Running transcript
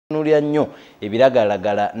nulya nnyo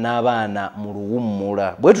ebiragalagala n'abaana mu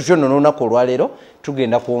luwummula. Bwe tutyo nno n'olunaku olwaleero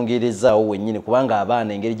tugenda kwongerezaawo wennyini kubanga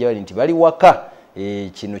abaana engeri gye bali nti bali waka.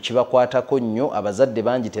 Kino kibakwatako nnyo, abazadde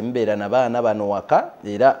bangi temubeera na baana bano waka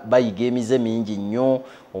era bayiga emize mingi nnyo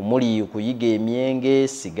omuli kuyiga emyenge,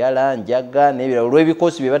 sigala, njaga n'ebirala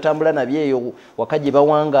olw'ebikoosi bye batambula nabyo eyo waka gye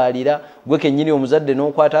bawangaalira. Gwe kennyini omuzadde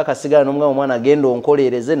n'okwata akasigala n'omugamba omwana agenda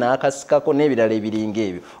onkoleereze n'akasikako n'ebirala ebiringa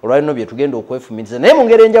ebyo. Olwalino bye tugenda okwefumiriza naye mu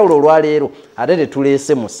ngeri enjawulo olwaleero ate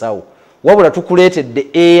tetuleese musawo wabula tukuleetedde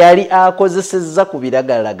eyali akozesezza ku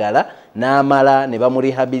biragalagala n'amala ne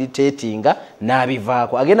bamurehabilitatinga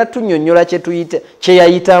n'abivaako. Agenda tunnyonnyola kye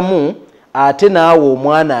yayitamu ate naawe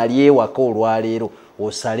omwana ali ewaka olwaleero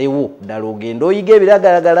osalewo ddala ogenda oyiga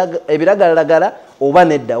ebiragalagala oba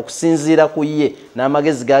nedda okusinziira ku ye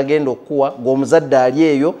n'amagezi g'agenda okukuwa ng'omuzadde ali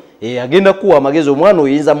eyo agenda kukuwa amagezi. Omwana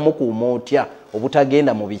oyinza mmukuuma otya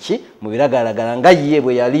obutagenda mu biki mu biragalagala nga ye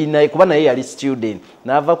bwe yali naye kuba naye yali student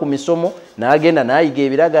n'ava ku misomo n'agenda n'ayiga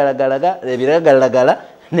ebiragalagala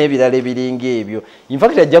n'ebirala ebiringa ebyo. In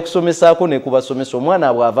fact ajja kusomesaako ne kubasomesa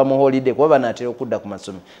omwana bw'ava mu holiday kuba banaatera okudda ku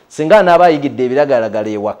masomo singa anaaba ayigidde ebiragalagala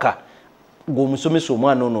ewaka ng'omusomesa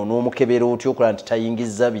omwana ono n'omukebera otya okulaba nti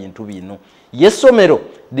tayingizza bintu bino. Y'essomero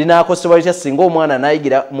linaakosebwa litya singa omwana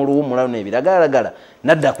n'ayigira mu luwummula luno ebiragalagala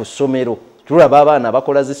n'adda ku ssomero. Tulaba abaana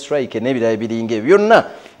bakola zi strike n'ebirala ebiringa ebyo byonna.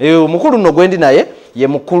 Omukulu nno gwendi naye ye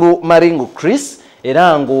mukulu Maringo Chris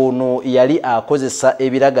era ng'ono yali akozesa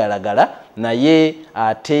ebiragalagala naye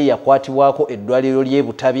ate yakwatibwako eddwaliro ly'e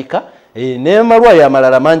Butabika n'amalwaliro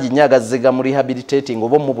amalala mangi nnyo agazze mu rehabilitating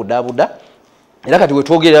oba mu budaabuda. Era kati we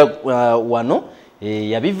twogera wano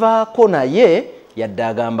yabivaako naye yadde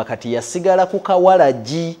agamba kati yasigala ku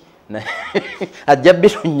kawalagi ajja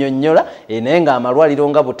bitunnyonnyola naye ng'amalwaliro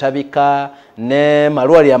nga Butabika ne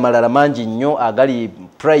malwaliro amalala mangi nnyo agali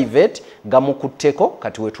private gamukutteko.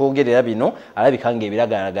 Kati we twogerera bino alabika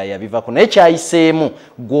ng'ebiragalagala yabivaako naye kyayiseemu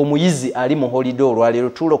gw'omuyizi ali mu holiday olwaleero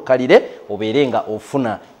tulokkalire obeere nga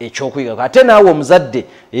ofuna ekyokuyiga. Ate naawe omuzadde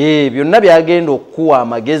byonna byagenda okukuwa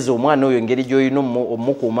amagezi omwana oyo engeri gy'olina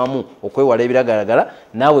omukuumamu okwewala ebiragalagala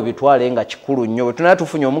naawe bitwale nga kikulu nnyo. Bwe tunaba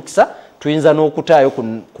tufunye omukisa tuyinza n'okutaayo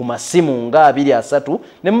ku masimu nga 2-3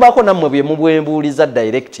 ne mubaako nammwe bye mubwembuuliza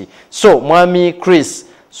direct. So mwami Chris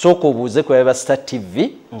sooka obuuze ku ba Star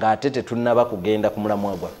TV ng'ate tetunnaba kugenda ku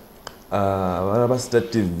mulamwa gwa. Abalaba Star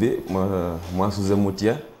TV mwasuze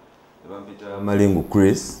mutya? Bampita Malingo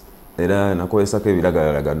Chris era nakozesako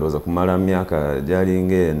ebiragalagala ndowooza kumala myaka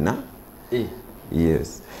gyalinga 4.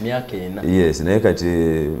 Yes. Myaka 4? Yes, naye kati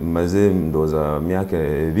maze ndowooza myaka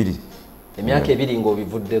 2. Emyaka 2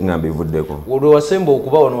 ng'obivuddeko? Nga mbivuddeko. Olwo wasemba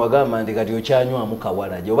okuba wano wagamba nti kati okyanywamu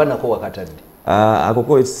kawalagi oba nako wakatadde?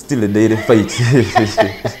 Akoko it's still a daily fight.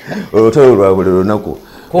 Olutalo lwa buli lunaku.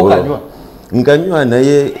 Kokanywa? Nkanywa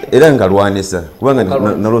naye era nkalwanisa kubanga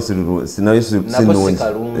nalo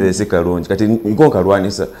sikalungi kati nko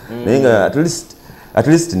nkalwanisa naye nga at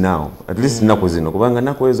least now nako zino kubanga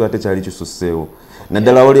nako ezo ate kyali kisuseewo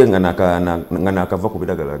naddala oli nga nakava ku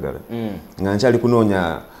biragalagala nga nkyali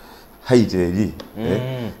kunoonya height eri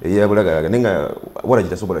eyabulagalagala naye nga wala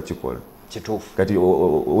kitasobola kikola kituufu. Kati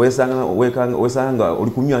wesanga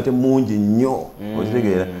oli kunywa ate mungi nnyo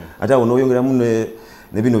okitegeera ate awo n'oyongeramu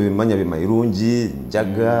ne bino bimanya bimayirungi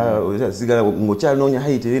njaga sigala ng'okyalinonya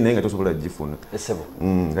height eri naye nga tosobola gifuna.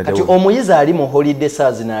 Kati omuyizi ali mu holiday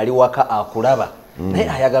saa zino ali waka akulaba naye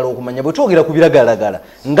ayagala okumanya bwe twogera ku biragalagala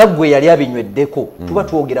nga ggwe yali abinyweddeko tuba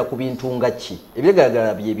twogera ku bintu nga ki?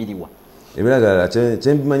 Ebiragalagala bye biriwa? Ebiragalagala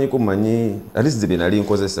kyembimanyiko manyi at least bye nali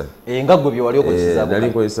nkozesa nga ggwe bye wali okozesa? Nali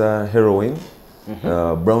nkozesa heroin,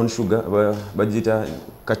 brown sugar bagiyita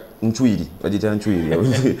nchwiri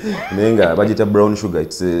naye nga bagiyita brown sugar,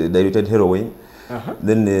 it's diluted heroin.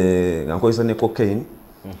 Then nga nkozesa ne cocaine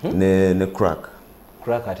ne crack.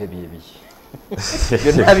 Crack ate bye biki?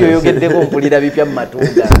 Byonna byoyogeddeko mpulira bipya mu matu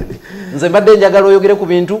gange. Nze mbadde njagala oyogere ku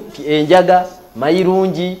bintu enjaga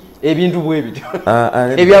mayirungi ebintu bwe bityo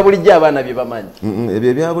ebya bulijjo abaana bye bamanyi. Ebyo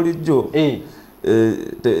ebya bulijjo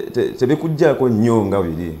tebikujjaako nnyo nga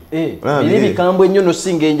biri. Biri bikambwe nnyo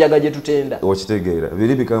nosinga enjaga gye tutenda. Okitegeera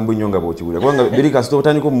biri bikambwe nnyo nga bw'okiwulira kubanga biri kasita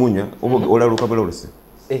otandika omunya olaluka bulolose.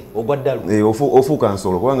 Ogwa ddalu. Ofuuka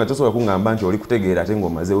nsolo kubanga tosobola kuŋŋamba nti oli kutegeera ate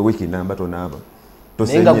ng'omaze wiiki namba tonaaba.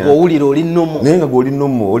 Naye nga gw'owulira oli nnomo. Naye nga gw'oli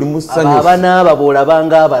nnomo oli musanyufu. Abanaaba bw'olaba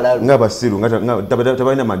abalalu. Nga basiru nga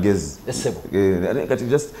tabalina magezi. Kati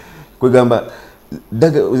just kwegamba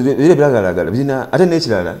biragalagala birina ate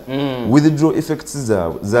n'ekirala withdraw effects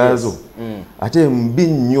zaazo ate mbi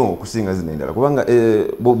nnyo okusinga zino endala kubanga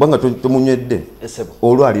bwobanga tomunywedde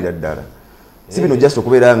olwalira ddala. si bino just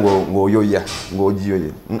okubeera ng'oyoya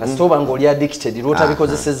ng'ogiyoye kasita oba ng'oli addicted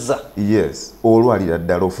lw'otabikozesezza yes olwalira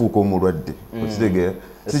ddala ofuuka omulwadde okitegeera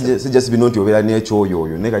si just bino nti obeera n'ekyoyo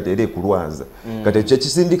oyo naye kati era ekulwaza kati ekyo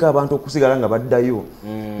kisindika abantu okusigala nga baddayo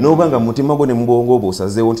n'oba nga mu mutima gwo ne mu bwongo obwo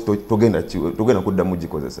osazeewo nti togenda kuddamu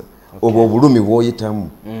gikozesa oba obulumi bw'oyitamu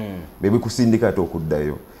be bikusindika ate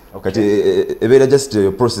okuddayo kati ebeera just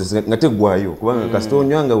process nga teggwayo kubanga kasita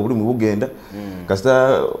onywanga obulumi bugenda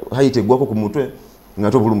kasita hayita eggwako ku mutwe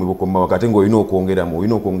nga te obulumi bukomawo kati ng'olina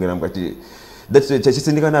okwongeramu kati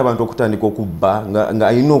kyekisindika n'abantu okutandika okubba nga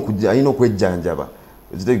alina okwejjanjaba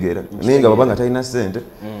okitegeera naye nga baba nga talina ssente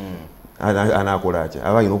anaakola atya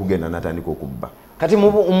aba alina okugenda n'atandika okubba kati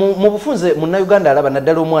mu bufunze munnayuganda alaba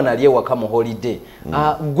naddala omwana ali ewaka mu holiday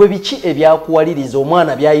gwe biki ebyakuwaliriza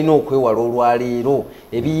omwana byalina okwewala olwaleero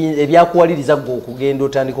ebyakuwaliriza gwe okugenda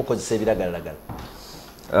otandika okukozesa ebiragalalagala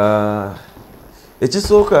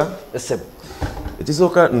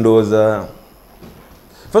ekisooka ndowooza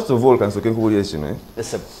first of all kansooke nkubulire kino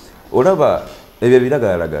olaba ebyo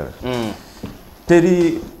ebiragalalagala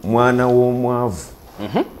teri mwana w'omwavu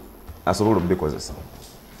asobola okubikozesa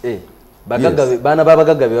baana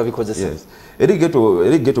babagagga be babikozesa eri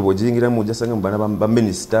geto bw'ogiyingiramu ojasanga mu baana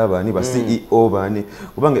baminisita baani ba CEO baani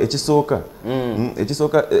kubanga ekisooka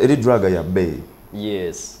eri draga ya bbeeyi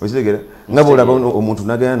okitegeera nga bwolaba omuntu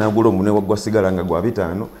nagenda nagula omunwe gwa sigala nga gwa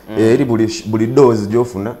 5 eri buli doozi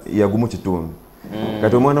gy'ofuna yagumu kitundu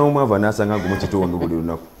kati omwana w'omwavu anaasanga gumu kitundu buli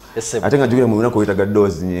lunaku ate nga jukira mu lunaku oyitaga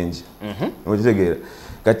doozi nyingi okitegeera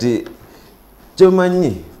kati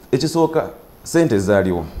kyomanyi ekisooka sente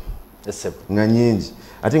zaaliwo nga nyingi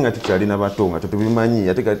ate nga tukyalina bato nga tetubimanyi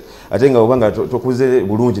ate nga oba nga tokuze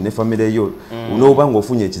bulungi ne famire yo n'oba nga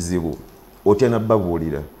ofunye ekizibu otya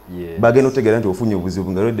nabbabuulira bagenda otegeera nti ofunye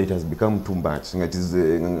obuzibu nga it has become too much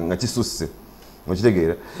nga kisusse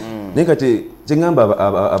okitegeera naye kati kyeŋŋamba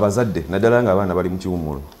abazadde naddala nga abaana bali mu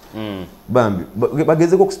kiwummulo bambi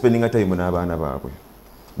bagezeko okuspendinga time n'abaana baabwe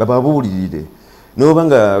bababuulirire noba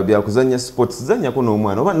nga byakuzanya sports zanyako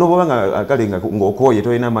n'omwana oba noba nga akale ng'okooye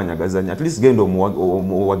tolina amaanyi agazanya at least genda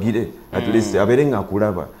omuwagire at least abeere nga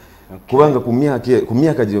akulaba kubanga ku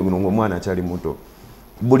myaka gino ng'omwana akyali muto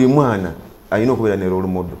buli mwana alina okubeera ne role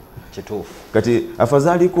model kituufu kati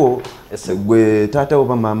afazaaliko gwe taata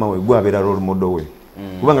oba maama we gwe abeera role model we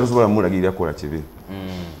kubanga tosobola mulagirira kukola kibi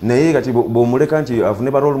naye kati bw'omuleka nti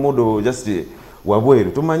afune ba role model just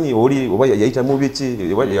wabweru tumanyi oli oba yayita mu biki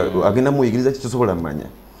agenda muyigiriza kitusobola mmanya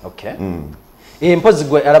mpozi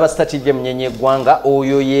gwe alaba Star TV munyenye eggwanga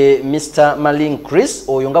oyo ye Mr. Malin Chris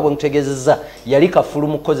oyo nga bwe nkutegeezezza yali kafulu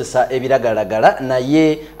mu kukozesa ebiragalagala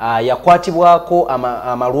naye yakwatibwako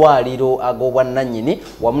amalwaliro ag'obwannannyini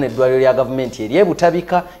wamu n'eddwaliro lya gavumenti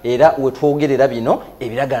eryebutabika era wetwogerera bino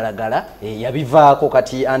ebiragalagala yabivaako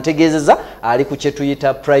kati antegeezezza ali ku kye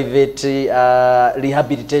tuyita private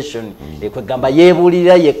rehabilitation kwegamba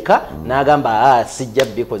yeebuulirira yekka n'agamba sijja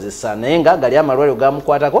bikozesa naye nga gali amalwaliro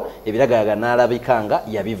gamukwatako ebiragalagala n'alaba bikanga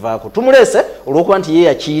yabivaako tumulese olwokuba nti ye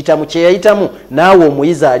yakiyitamu kyeyayitamu naawe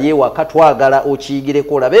omuyizi ali ewaka twagala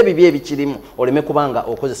okiyigireko olabe ebibi ebikirimu oleme kubanga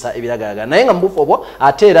okozesa ebiragalagala naye nga mubufu obwo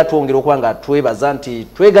ate era twongera okuba nga twebaza nti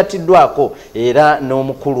twegattiddwako era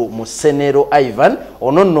n'omukulu mu Senero Ivan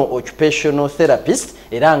ono nno occupational therapist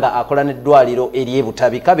era nga akola n'eddwaliro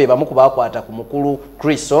eryebutabika be bamu ku baakwata ku mukulu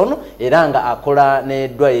Chris ono era nga akola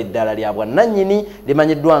n'eddwaliro eddala lya bwannannyini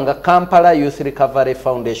limanyiddwa nga Kampala Youth Recovery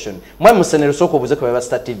Foundation mwe mu Senero soko obuze ku baba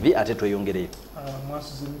Star TV ate tweyongereyo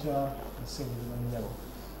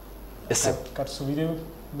katusubire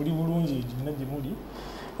buli bulungi gina gye muli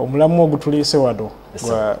omulamu ogutuliise wano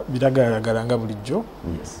gwa biragalagala nga bulijjo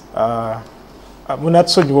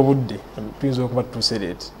munatusonyiwa obudde tuyinza okuba tutuuse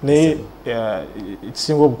leeti naye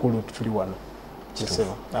ekisinga obukulu tuli wano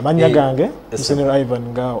amannya gange Musenero Ivan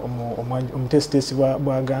nga omutesitesi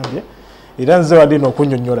bwagambye era nze wadde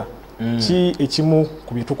n'okunnyonnyola ki ekimu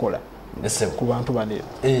ku bye tukola ku bantu baneero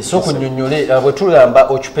sooka nnyonnyole bwe tugamba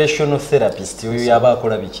occupational therapist oyo yaba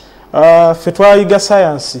akola biki ffe twayiga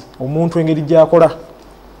sayansi omuntu engeri gy'akola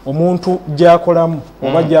omuntu gy'akolamu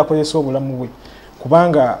oba gy'akozesa obulamu bwe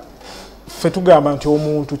kubanga ffe tugamba nti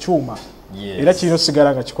omuntu kyuma era kirina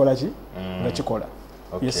osigala nga kikola ki nga kikola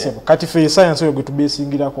kati ffe sayansi oyo gwe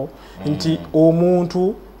tubeesingirako nti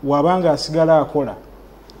omuntu wabanga asigala akola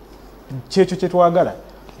kyekyo kye twagala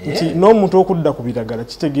nti n'omuntu okudda ku biragala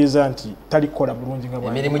kitegeeza nti talikola bulungi nga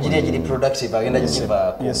emirimu giri egiri productive agenda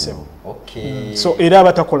gikivaako so era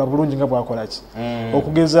abatakola bulungi nga bwakola ki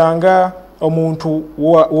okugeza nga omuntu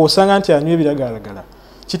w'osanga nti anywa ebiragalagala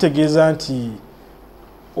kitegeeza nti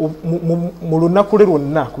mu lunaku lwe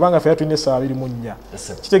lwonna kubanga ffe tulina essaawa 24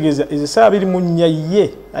 kitegeeza ezo essaawa 24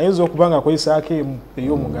 ye ayinza okuba nga akolesaako emu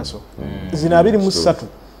ey'omugaso zino 23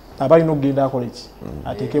 aba alina okugenda akola ki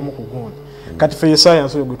ateekemu ku gundi kati ffe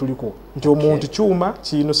esayansi oyo gwe tuliko nti omuntu kyuma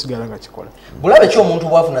kirina osigala nga kikola bulabe ki omuntu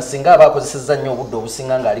bwafuna singa aba akozesezza nnyo obudde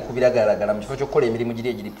obusinga ng'ali ku biragalalagala mu kifo ky'okukola emirimu giri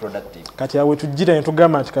egiri productive kati awe tujjira ne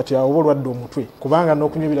tugamba nti kati awo oba olwadde omutwe kubanga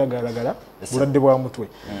n'okunywa ebiragalalagala bulwadde bwa mutwe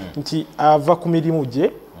nti ava ku mirimu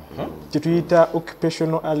gye kituyita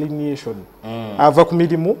occupational alienation ava ku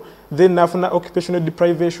mirimu then nafuna occupational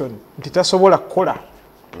deprivation nti tasobola kukola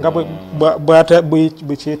nga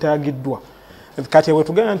bwe kyetaagiddwa kati awe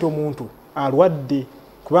tugamba nti omuntu alwadde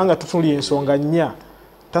kubanga tutunulira ensonga nnya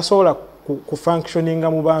tasobola ku functioninga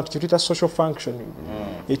mu bantu kituyita social functioning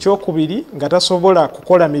ekyokubiri nga tasobola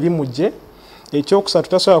kukola mirimu gye ekyokusatu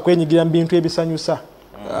tasobola kwenyigira mu bintu ebisanyusa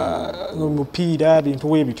omupiira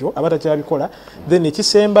bintu webityo aba takyabikola then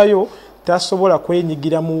ekisembayo tasobola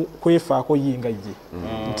kwenyigira mu kwefaako yinga ye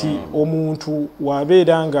nti omuntu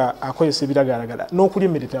wabeera nga akozesa ebiragalalagala n'okulya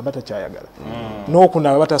emmere aba takyayagala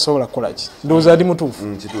n'okunaaba batasobola kukola ki ndowooza ali mutuufu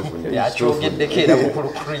yakyogeddeko era bukulu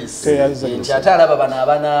Chris nti ate alaba bano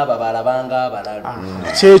abanaaba balabanga abalalu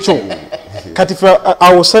kyekyo kati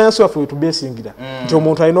awo sayansi waffe wetubeesingira nti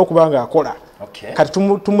omuntu alina okuba nga akola kati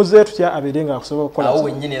tumuzeeyo tutya abeere nga akusobola kukola awo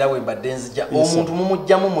wennyini era wembadde nzija omuntu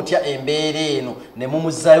mumugjamu mutya embeera eno ne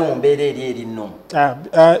mumuzzaayo mu mbeera eri nnomu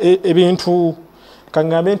ebintu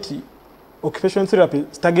kaŋŋambe nti occupation therapy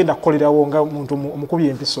tagenda kukolerawo nga muntu omukubi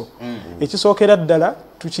empiso ekisookera ddala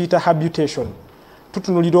tukiyita habitation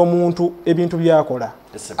tutunulira omuntu ebintu byakola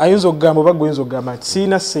ayinza okugamba oba gwe oyinza okugamba nti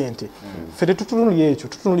siina ssente ffe tetutunulira ekyo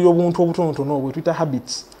tutunulira obuntu obutonotono obwe tuyita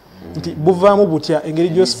habits nti buvaamu butya engeri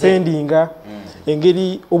gy'ospendinga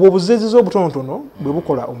engeri obwo obuzeeziza obutonotono bwe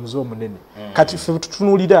bukola omuze omunene kati ffe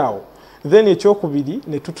tutunulira awo then ekyokubiri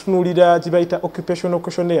ne tutunulira kibayita occupational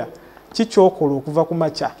questionnaire kikyokola okuva ku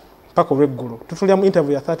makya paka olw'eggulu tutunulira mu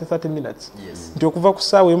interview ya 30 minutes nti okuva ku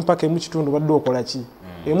ssaawa emu paka emu kitundu obadde okola ki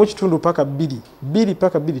emu kitundu paka bbiri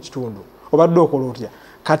paka bbiri kitundu obadde okola otya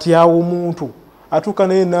kati awo omuntu atuuka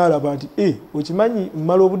naye n'alaba nti okimanyi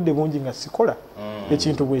mmala obudde bungi nga sikola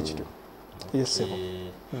ekintu bwe kityo yesebo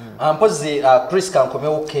mpozi Chris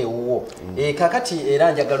kankomewoke ewuwo kakati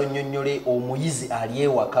era njagala nnyonnyole omuyizi ali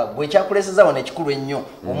ewaka gwe kyakuleseza wano ekikulu ennyo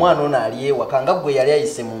omwana ono ali ewaka nga gwe yali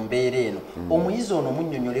ayise mu mbeera eno omuyizi ono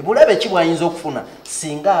munnyonnyole bulabe ki bw'ayinza okufuna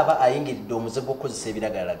singa aba ayingiridde omuze gw'okukozesa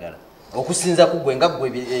ebiragalalagala okusinza ku gwe nga gwe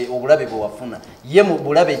obulabe bwe wafuna ye mu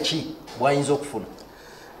bulabe ki bw'ayinza okufuna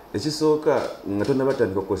ekisooka nga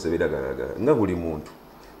tonnabatandika okukozesa ebiragalalagala nga buli muntu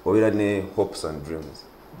obeera ne hopes and dreams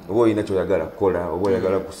oba olina kyoyagala kukola oba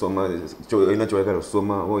oyagala kusoma olina kyoyagala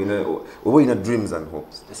kusoma oba olina dreams and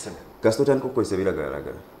hopes kasita otandika okukozesa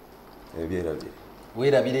ebiragalalagala ebyerabye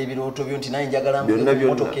weerabira ebirooto byo nti naye njagala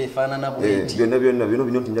mmotoka efaanana bweti byonna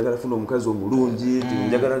bino nti njagala funa omukazi omulungi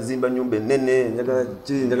njagala zimba nyumba ennene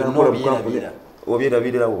njagala kola bukampuni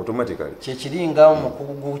obyerabirirawo automatically kyekiringa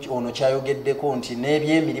omukugu ono kyayogeddeko nti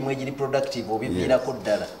n'ebyemirimu egiri productive obiviirako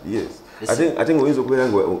ddala ate nga oyinza okubeera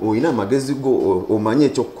nga olina amagezi go omanye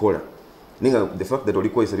ekyokukola naye nga the fact that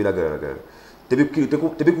olikozesa ebiragalalagala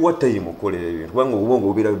tebikuwa time okukolera ebintu kubanga obwongo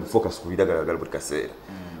bubeera focus ku biragalalagala buli kaseera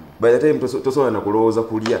by the time tosobola nakulowooza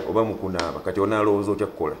kulya oba mukunaaba kati onaalowooza otya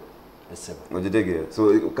kukola ogitegeera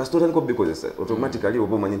so kasita otandika obikozesa automatically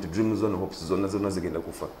oba omanye nti dreams zona hopes zonna zigenda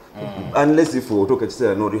kufa unless if otuuka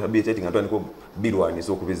ekiseera no rehabilitating nga tandika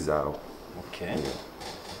birwanisa okubizzaawo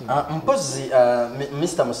mpozi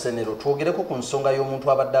Mr. Musenero twogereko ku nsonga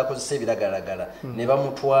y'omuntu abadde akozesa ebiragalalagala ne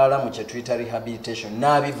bamutwala mu kye tuyita rehabilitation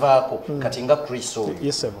n'abivaako kati nga Chris oyo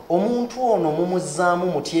omuntu ono mumuzzaamu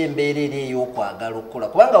mutya embeera eri ey'okwagala okukola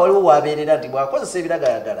kubanga waliwo waabeerera nti bw'akozesa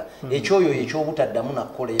ebiragalalagala ekyoyo eky'obutaddamu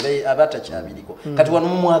nakukola aba takyabiriko kati wano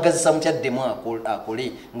mumwagazisa mutya addemu akole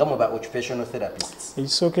nga mwe ba occupational therapists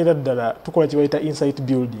ekisookera ddala tukola kye bayita insight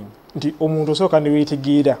building nti omuntu osooka ne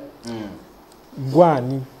weetegeera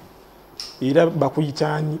gwani era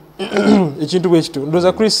bakuyitani ekintu bwe kito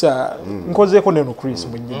ndoza Chris nkozeeko neno Chris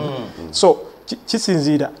mwennyini so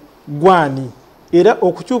kisinziira gwani era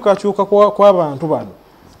okukyukakyuka kw'abantu bano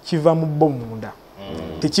kiva mu bo munda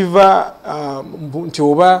tekiva nti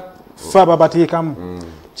oba fe ababateekamu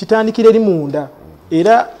kitandikira eri munda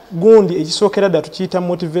era gundi ekisookera ddala tukiyita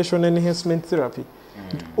motivation enhancement therapy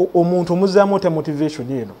omuntu omuzzaamu ota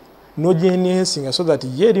motivation eno nogenensinga so that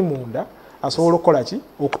ye eri munda asobola okukola ki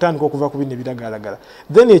okutandika okuva ku bino ebiragalalagala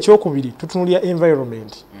then ekyokubiri tutunulira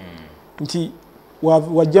environment nti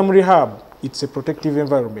wajja mu rehab it's a protective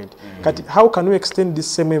environment kati how can we extend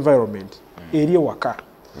this same environment eri ewaka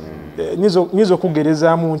Nyizo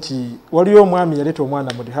okugerezaamu nti waliyo omwami yaleeta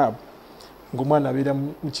omwana mu rehab ng'omwana abeera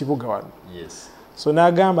mu kibuga wano. So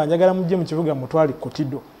n'agamba njagala mujje mu kibuga mutwale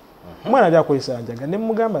Kotido. Omwana ali akozesa njaga ne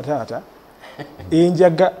mugamba taata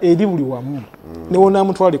enjaga eri buli wamu ne wona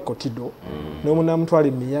mutwale Kotido ne wona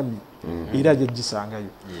mutwale Miami era ajja gisangayo.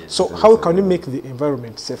 So how can we make the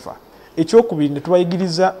environment safer? Ekyokubiri ne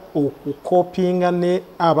tubayigiriza okukopinga ne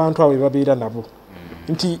abantu abo babeera nabo.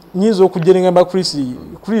 Nti nyizo okujerengamba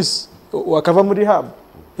Chris wakava mu rehab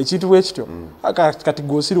ekintu bwekityo kati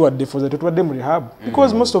gosiri wadde foza tetwadde mu rehab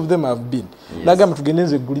because most of them have been nagamba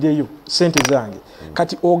tugendenze ggulireyo sente zange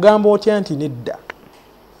kati ogamba otya nti nedda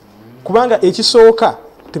kubanga ekisooka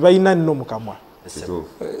tebalina nno mukamwa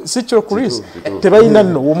sikyo Chris tebalina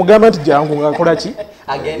nno omugamba nti jangu ngakola ki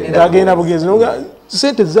ngagenda bugenzi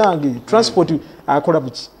sente zange transport akola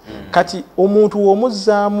buki kati omuntu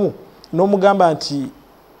womuzaamu n'omugamba nti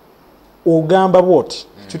ogamba bwoti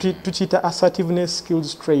tukiita assertiveness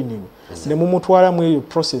skills training ne mumutwala mu eyo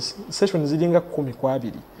process session ziringa 10 kwa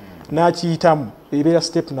 2 n'akiyitamu ebeera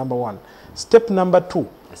step number 1. Step number 2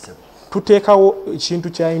 tuteekawo ekintu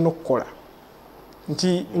kyalina okukola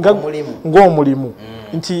nti ng'omulimu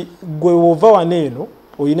nti gwe wova wano eno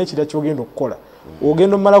olina ekira kyogenda okukola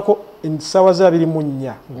ogenda omalako ensaawa za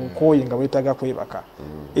 24 ng'okooye nga weetaaga kwebaka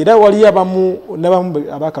era waliyo abamu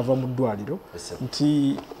abakava mu ddwaliro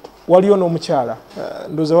nti waliyo n'omukyala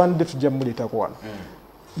ndooza wandde tujja muleetako wano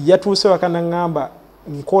yatuuse waka n'aŋŋamba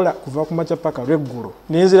nkola kuva ku makya paka lweggulo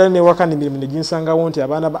nenzira newaka n'emirimu ne ginsangawo nti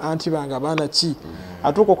abaana ba anti bange abaana ki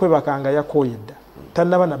atuuka okwebaka nga yakooye dda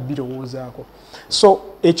tannaba nabbirowoozaako. So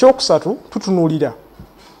ekyokusatu tutunuulira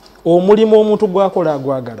omulimu omuntu gwakola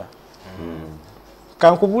agwagala.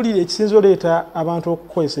 Kankubulire ekisinza oleeta abantu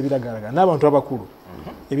okukozesa ebiragalalagala n'abantu abakulu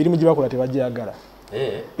emirimu gye bakola tebajyagala.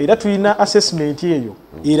 Era tulina assessment eyo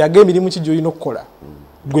eraga emirimu ki gy'olina okukola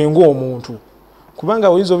gwe ng'omuntu kubanga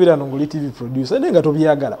oyinza obeera ng'oli TV producer naye nga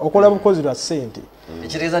tobyagala okola bukozi lwa ssente.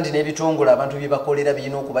 Ekitegeeza nti n'ebitongole abantu bye bakolera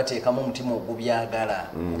birina okubateekamu omutima ogubyagala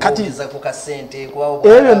okuza ku kasente ebyo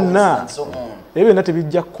byonna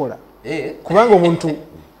tebijja kukola kubanga omuntu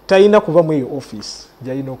talina kuva mu eyo office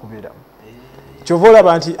gy'alina okubeeramu. Kyova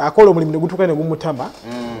olaba nti akola omulimu ne gutuuka ne gumutama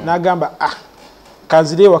n'agamba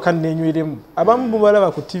kanzire ewaka nenyweremu. Abamu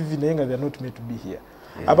mubalaba ku TV naye nga they are not meant to be here.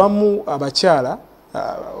 Abamu abakyala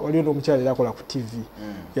waliyo n'omukyala era akola ku TV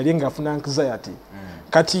yali ng'afuna anxiety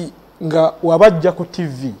kati nga wabajja ku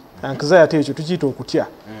TV anxiety ekyo tukiyita okutya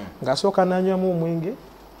ng'asooka n'anywamu omwenge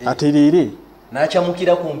atereere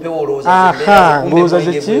n'akyamukira ku mpewo olowooza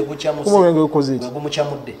zeki omwenge gukoze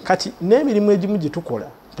eki kati n'emirimu egimu gye tukola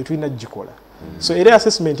tetulina gikola. So era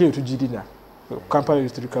assessment eyo tugirina Kampala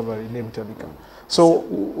Youth Recovery n'ebutabika. So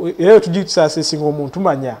era tugisasesinga omuntu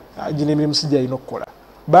manya gino emirimu sijja alina okukola.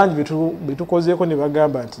 Bangi betukozeeko ne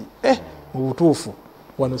bagamba nti mu butuufu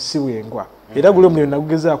wano si wengwa era guli omulimu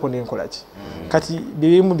nagugezaako n'enkola ki kati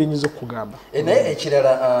birimu byenyinza okugamba. Naye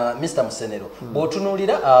ekirala Mr. Musenero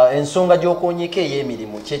bw'otunuulira ensonga gy'okoonyeko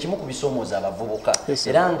ey'emirimu kyekimu ku bisoomooza abavubuka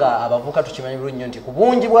era nga abavubuka tukimanyi bulungi nnyo nti ku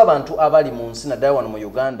bungi bw'abantu abali mu nsi naddala wano mu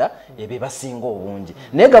Uganda ebe basinga obungi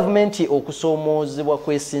naye gavumenti okusoomoozebwa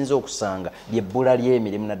kwesinze okusanga lyebbula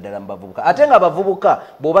ly'emirimu naddala mu bavubuka ate nga abavubuka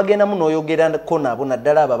bw'obagendamu n'oyogerako nabo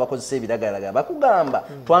naddala abo abakozesa ebiragalalagala bakugamba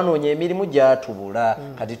twanoonya emirimu gyatubula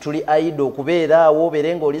kati tuli idle okubeera awo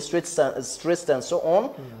obeere ng'oli stressed and so on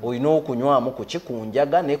olina okunywamu ku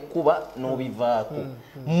kikunjaga nekkuba n'obivaako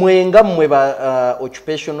mwenga mmwe ba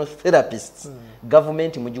occupational therapists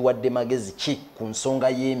gavumenti mugiwadde magezi ki ku nsonga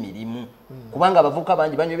y'emirimu kubanga abavubuka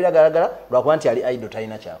bangi banywa ebiragalalagala lwakuba nti ali idle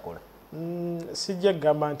talina kyakola. Sijja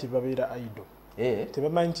kugamba nti babeera idle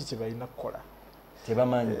tebamanyi ki kye balina kukola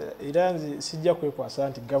tebamanyi era nze sijja kwekwasa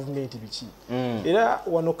nti gavumenti biki era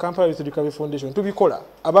wano Kampala Youth Recovery Foundation tubikola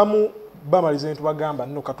abamu bamaliza ne tubagamba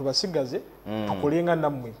nno katubasigaze tukolenga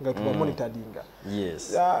nammwe nga tuba monitoringa.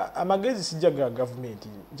 Amagezi sijja ga gavumenti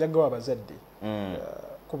njagawa abazadde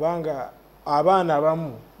kubanga abaana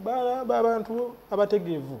abamu b'abantu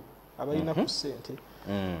abategeevu abalina ku ssente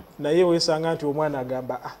naye weesanga nti omwana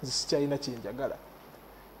agamba nze sikyalina kyenjagala.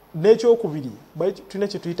 N'ekyokubiri tulina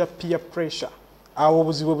kye tuyita peer pressure awo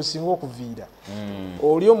obuzibu businga okuviira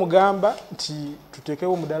oli omugamba nti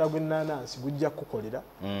tuteekewo omudaala gw'ennaanansi gujja kukolera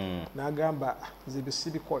n'agamba nze bye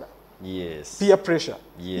sibikola. Peer pressure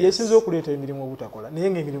yesinza okuleeta emirimu obutakola naye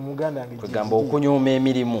ng'emirimu muganda yange kwegamba okunyooma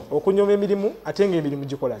emirimu ate ng'emirimu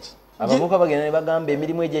gikola ki. Abavubuka bagenda ne bagamba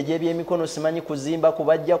emirimu egyo egy'ebyemikono simanyi kuzimba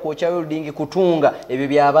kubajja kwokya welding kutunga ebyo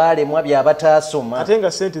byabaalemwa byabataasoma ate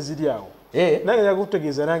nga ssente ziri awo nange njaga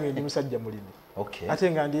kutegeeza nange ndi musajja mulimi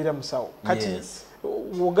ate nga ndiira musawo kati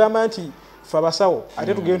ogamba nti fe abasawo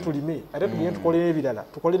ate tugende tulime ate tugende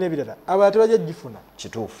tukole n'ebirala abantu bajja gifuna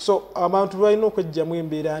kituufu so abantu balina okwejjamu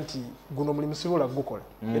embeera nti guno mulimu sibola gukola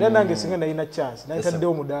era nange singa nalina chance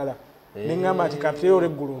nayitaddewo mudaala neŋŋamba nti kantulewo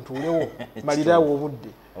olweggulu ntuulewo maliraawo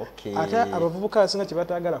obudde ate abavubuka asinga kye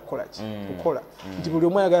bataagala kukola nti buli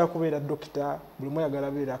omu ayagala kubeera dokita buli omu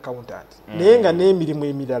ayagala beera accountant naye nga n'emirimu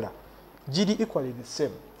emirala giri equally the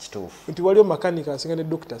same nti waliyo makanika asinga ne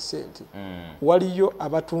dokita sente waliyo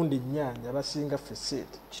abatunda ennyanja abasinga ffe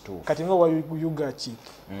sente kati nga wayuga ki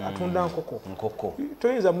atunda nkoko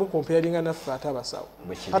toyinza mukomparinga naffe ate abasawo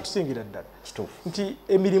atusingira ddala nti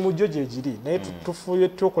emirimu gyo gye giri naye tufuye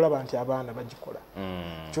tyokulaba nti abaana bagikola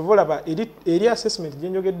kyova olaba eri assessment gye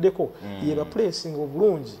njogeddeko yeba placing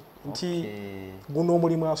obulungi nti guno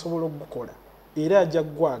omulimu asobola okugukola era ajja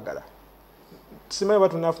gwagala simaye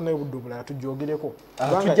batunafunayo budde obulala tujjogereko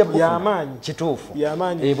yamaanyi kituufu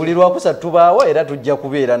yamaanyi buli lwakusatu tubaawo era tujja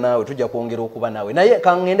kubeera naawe tujja kwongera okuba naawe naye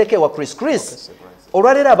kaŋŋendeko ewa Chris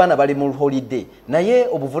olwaleero abaana bali mu holiday naye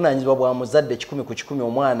obuvunaanyizibwa bwa muzadde 100 ku 100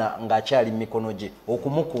 omwana ng'akyali mu mikono gye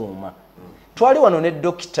okumukuuma twali wano ne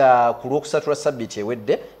dokita ku lwokusatu lwa sabbiiti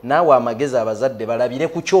ewedde naawe amagezi abazadde balabire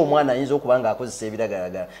ku kyo omwana ayinza okuba ng'akozesa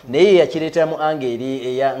ebiragalagala naye yakireetera mu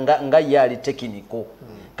angeri nga ye ali tekiniko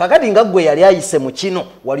kakati nga gwe yali ayise mu kino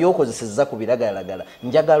wali okozesezza ku biragalagala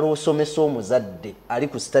njagala osomesa omuzadde ali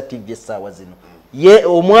ku Star TV essaawa zino ye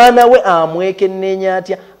omwana we amwekenneenya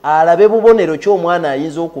atya alabe bubonero ky'omwana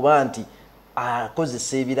ayinza okuba nti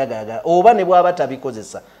akozesa ebiragalagala oba ne bw'aba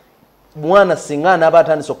tabikozesa mwana singa anaaba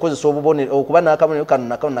atandise okukozesa obubonero okuba n'akabonero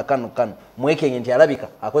kano mwekenye nti alabika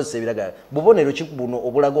akozesa ebiragalagala bubonero ki buno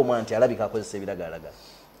obulaga omwana nti alabika akozesa ebiragalagala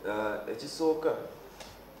ekisooka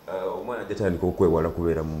omwana jatandika okwewala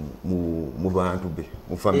kubeera mu bantu be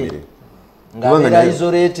mu famire ng'abeera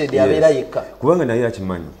isolated abeera yekka kubanga naye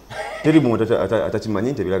akimanyi teri muntu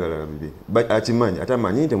atakimanyi nti ebiragalagala bibi akimanyi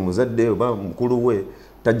atamanyi nti muzadde oba mukulu we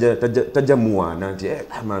tajja muwaana nti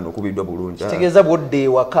amaana okubiddwa bulungi kitegeeza bwodde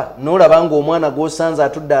ewaka n'olaba ng'omwana gw'osanze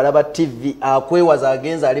atudde alaba TV akwewaza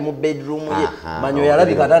agenza ali mu bedroom ye manyo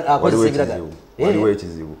yalabika akozesa ebiragalagala waliwo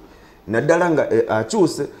ekizibu naddala nga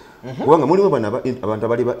akyuse kubanga mulimu abantu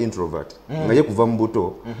abali ba introvert nga ye kuva mu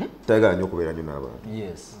buto tayagala nnyo okubeera nnyo n'abantu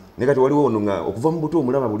naye kati waliwo ono nga okuva mu buto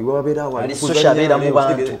omulaba buli wababeera abeera mu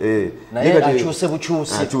bantu naye akyuse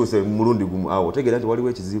bukyusi akyuse mulundi gumu awo otegeera nti waliwo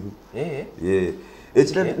ekizibu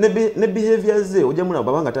ne behavior ze ojja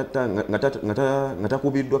mulaba baba nga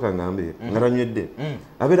takubiddwa kangambe nga tanywedde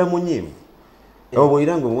abeera munyiivu awo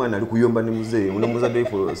bw'oyiranga omwana ali kuyomba ne muzadde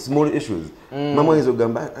for small issues mama ayinza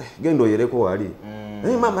okugamba genda oyereko wali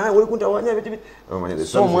mama oli kuntawanya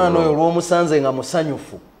so omwana oyo olw'omusanze nga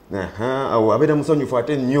musanyufu awo abeera musanyufu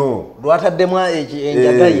ate nnyo lwataddemu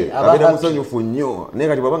enjaga ye abeera musanyufu nnyo naye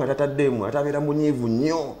kati bwaba nga tataddemu ate abeera munyiivu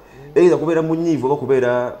nnyo eitha kubeera munyiivu oba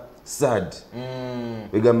kubeera sad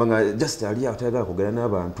egamba nga just ali awo tayagala kwogera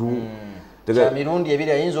n'abantu kya mirundi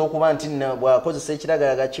ebiri ayinza okuba nti bw'akozesa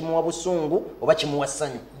ekiragalagala kimuwa busungu oba kimuwa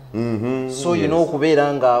ssanyu so olina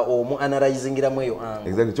okubeera nga omu analyzingiramu eyo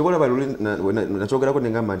exactly kyokolaba nakyogerako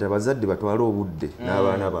nengamba nti abazadde batwale obudde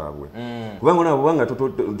n'abaana baabwe kubanga nabo banga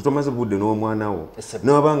tutomaze obudde n'omwana wo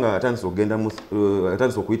nowabanga atandise okugenda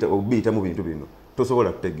atandise okuyita mu bintu bino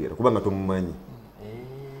tosobola kutegeera kubanga tomumanyi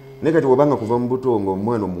naye kati wabanga kuva mu buto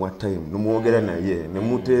ng'omwana omuwa time nomwogera naye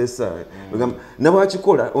nemuteesa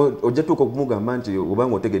nabwakikola ojja tuuka okumugamba nti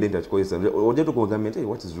obanga otegedde nti akikozesa ojja tuuka ogambe nti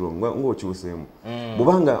what is wrong ng'okyuseemu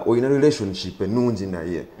bwobanga olina relationship ennungi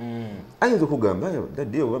naye ayinza okugamba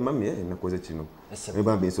daddy oba mami nakoze kino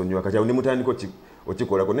nebamba ensonyiwa kati awo nemutandika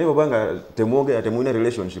okikolako naye bwobanga temwogera temulina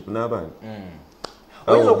relationship n'abaana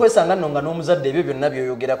oyinza okwesanga nno nga n'omuzadde ebyo byonna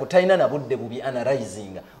byoyogerako talina na budde bubi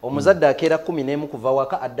analyzinga omuzadde akeera 11 kuva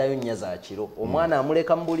waka addayo nnya za kiro omwana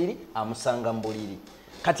amuleka mu buliri amusanga mu buliri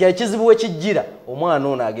kati ekizibu we kijjira omwana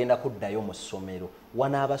ono agenda kuddayo mu ssomero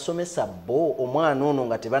wano abasomesa bo omwana ono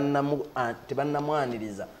nga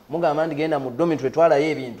tebannamwaniriza mugamba nti genda mu domitry twalayo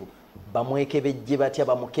ebintu bamwekebejje batya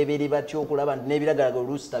bamukebere batya okulaba nti n'ebiragalagala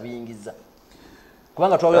oluusi tabiyingiza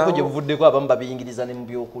kubanga twawulako gye buvuddeko abamu babiyingiriza ne mu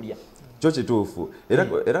byokulya kyo kituufu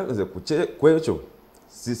era nze kwekyo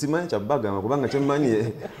simanyi kyabagamba kubanga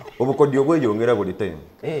kyemmanyi obukodyo bweyongera buli time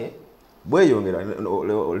bweyongera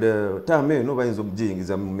taama eno bayinza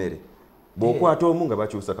okugiyingiza mu mmere bw'okwata omu nga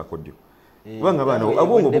bakyusa kakodyo kubanga abaana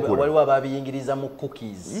abongo bukula waliwo ababiyingiriza mu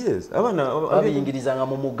cookies abaana babiyingirizanga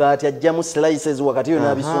mu mugaati ajjamu slices wakati yo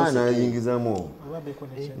n'abisonsinayingizamu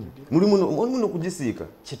mulimu okugisiika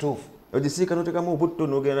kituufu ogisiika notekamu obutto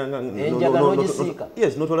nogenda enjaga n'ogisiika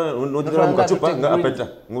nogitwala mu kacupa nga apeta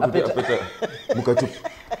mukacupa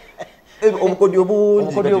obukodyo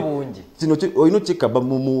Obukodyo bungi. Kino oyino kikaba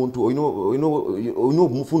mu muntu, oyino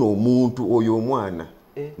omufuna omuntu oyo omwana.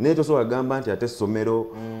 Naye tosobola gamba nti ate essomero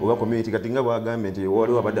oba community kati nga bwagambye nti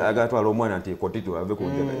waliwo abadde agatwala omwana nti ekotito ave ku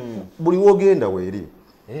njaga. Buli wogenda weeri.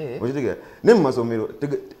 Okitegera ne mu masomero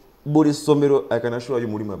buli ssomero I can assure you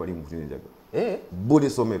mulimu abali mu kunywa enjaga. Buli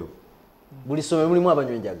ssomero mulimu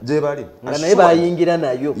abanywa enjaga. Gye bali. Nga naye bayingira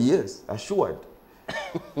nayo. Yes, assured.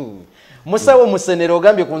 Musawo Musenero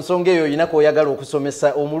ogambye ku nsonga eyo oyina kw'oyagala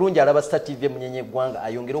okusomesa omulungi alaba Star TV Munyenye eggwanga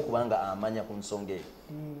ayongere okubanga amanya ku nsonga eyo.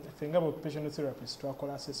 Fenga mu occupational therapist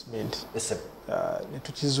twakola assessment. Ne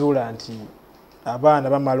tukizuula nti abaana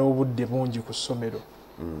bamala obudde bungi ku ssomero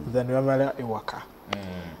than bamala ewaka.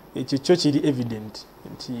 Ekyo kyo kiri evident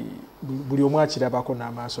nti buli omu akirabako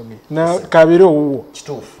n'amaaso ge. Na kabiro owuwo.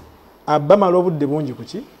 Kituufu. Bamala obudde bungi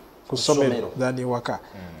ku ssomero than ewaka.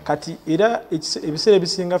 Kati era ebiseera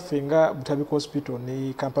ebisinga fenga Butabi Hospital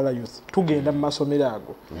ne Kampala Youth tugenda mu masomero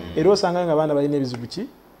ago. Era osanga nga abaana balina ebizibu ki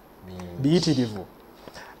biyitirivu.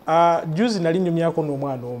 Juzi nali nnyumyako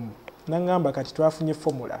n'omwana omu nangamba kati twafunye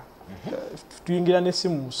formula tuyingira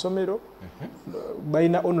n'essimu mu ssomero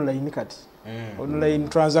balina online kati online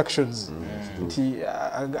transactions nti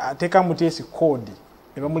ateeka muteesi code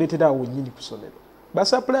ne bamuleetera awo nnyini ku ssomero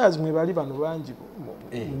basuppliers mwe bali bano bangi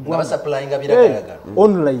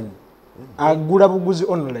online agula buguzi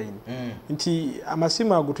online nti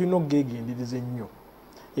amasimu ago tulina okugegendereza ennyo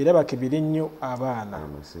era bakebere ennyo abaana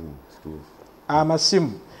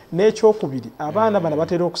amasimu n'ekyokubiri abaana bano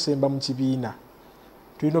batera okusemba mu kibiina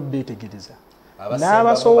tulina okubeetegereza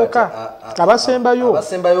n'abasooka abasembayo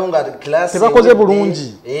tebakoze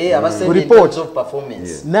bulungi report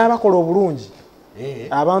n'abakola obulungi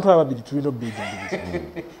abantu ababiri tulina okubeegendereza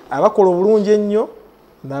abakola obulungi ennyo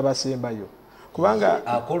n'abasembayo kubanga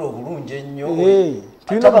akola obulungi ennyo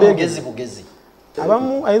tulina bugezi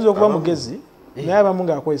abamu ayinza okuba mugezi naye abamu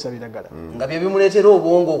ng'akozesa biragala nga bye bimuleetera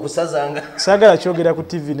obwongo okusazanga saagala kyogera ku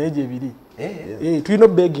TV naye gye biri tulina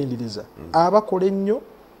okubeegendereza abakola ennyo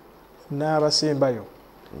n'abasembayo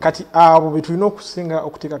kati abo be tulina okusinga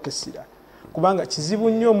okuteekako essira kubanga kizibu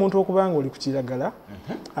nnyo omuntu okubanga oli ku kiragala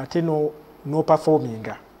ate no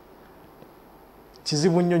performinga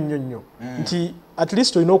kizibu nnyo nti at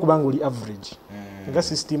least olina okubanga oli average nga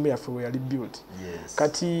system yaffe we yali built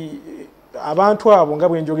kati abantu abo nga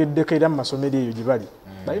bwenjogeddeko era mu masomero eyo gye bali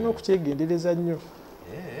balina okukyegendereza nnyo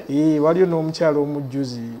waliyo n'omukyalo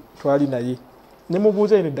omujjuzi twali naye ne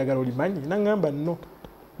mubuuza eno eddagala olimanyi nangamba nno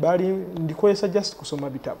bali ndikozesa just kusoma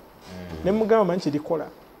bitabo ne mugamba manyi kirikola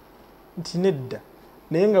nti nedda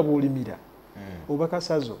naye nga bw'olimira oba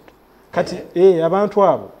kasazo kati abantu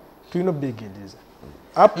abo tulina okubeegendereza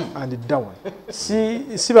up and down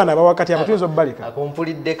si bana bawakati abo tuyinza obbaleka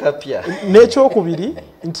akompulidde kapya n'ekyokubiri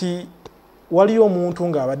nti waliyo omuntu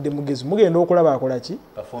ng'abadde mugezi mugenda okulaba akola ki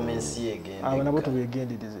performance yegende abo nabo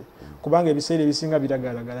tubeegendereze kubanga ebiseera ebisinga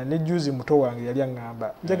biragalagala ne juzi muto wange yali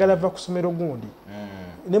aŋŋamba njagala va ku ssomero gundi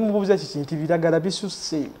ne mubuuza kiki nti biragala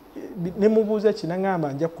bisusse ne mubuuza ki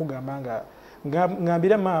naŋŋamba nja kukugamba nga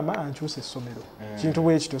ngambira maama ankyusa essomero kintu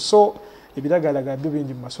bwe kityo so ebiragalagala byo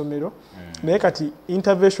bingi mu masomero naye kati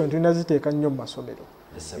intervention tulina ziteeka nnyo mu masomero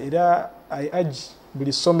era I urge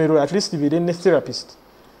buli ssomero at least biire ne therapist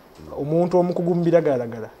omuntu omukugu mu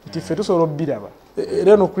biragalagala nti ffe tusobola obbiraba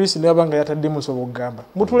era no Chris naba nga yataddemu nsobola okugamba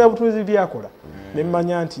mutuula butuuzi byakola ne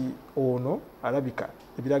mmanya nti ono alabika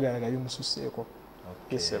ebiragalagala bimususseeko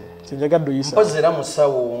mpozera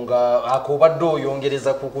musawo nga akubadde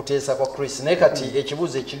oyongereza ku kuteesa kwa Chris naye kati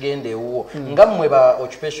ekibuuzo ekigenda ewuwo nga mmwe ba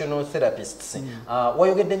occupational therapists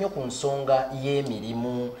wayogedde nnyo ku nsonga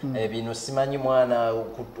y'emirimu bino simanyi mwana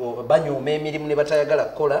banyooma emirimu ne batayagala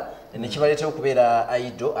kukola nekibaleetera okubeera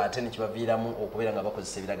idle ate nekibaviiramu okubeera nga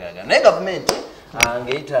bakozesa ebiragalagala naye gavumenti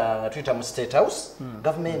nga tuyita mu State House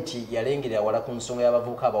gavumenti yalengera wala ku nsonga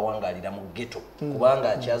y'abavubuka abawangaalira mu ghetto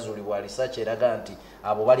kubanga kyazuulibwa research eraga nti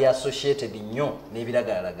abo bali associated nnyo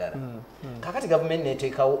n'ebiragalagala kakati gavumenti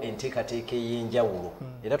neteekawo enteekateeka ey'enjawulo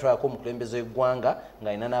era twalako omukulembeze w'eggwanga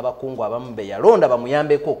ng'alina n'abakungu abamu be yalonda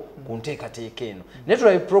bamuyambeko ku nteekateeka eno naye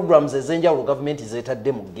tulaba programs ez'enjawulo gavumenti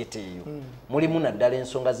zeetadde mu ghetto eyo mulimu naddala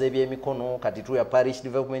ensonga z'ebyemikono kati tuya parish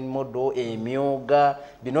development model emyoga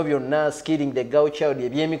bino byonna skilling the girl child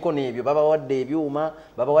ebyemikono ebyo babawadde ebyuma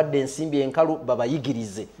babawadde ensimbi enkalu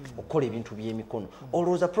babayigirize okukola ebintu by'emikono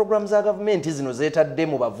olowooza programs za gavumenti zino zeetadde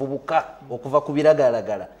mu bavubuka okuva ku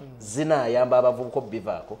biragalagala zinaayamba abavubuka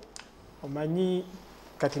obivaako omanyi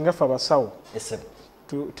kati nga ffe abasawo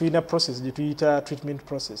tulina process gye tuyita treatment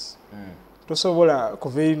process tosobola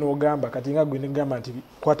kuva eri n'ogamba kati nga gwe negamba nti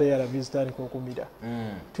kwata yala visitani kwokumira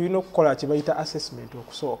tulina okukola kye bayita assessment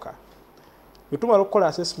okusooka wetumala okukola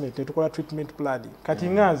assessment netukola treatment plan kati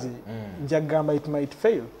ngazi njagamba it might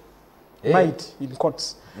fail might in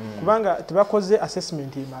courts kubanga tebakoze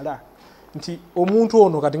assessment emala nti omuntu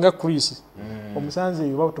ono kati nga Chris omusanze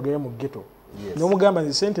yuba tugeye mu ghetto n'omugamba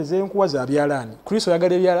nti sente z'enkuwa za byalaani Chris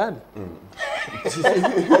oyagala ebyalaani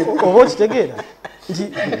oba okitegeera nti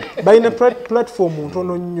balina platform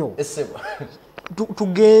ntono nnyo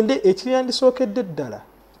tugende ekiyandisookedde ddala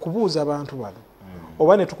kubuuza abantu bano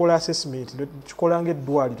oba ne tukola assessment tukola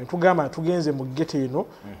ng'eddwaliro tugamba tugenze mu ghetto eno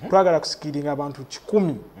twagala kusikiringa abantu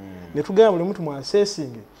 100 ne tugamba buli muntu mu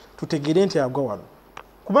assessing tutegere nti agwa wano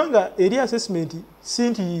kubanga eri assessment si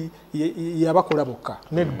nti yabakola bokka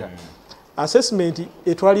nedda assessment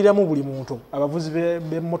etwaliramu buli muntu abavuzi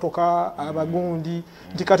b'emmotoka abagundi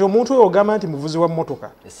nti kati omuntu oyo ogamba nti muvuzi wa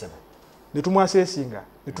mmotoka ne tumwasesinga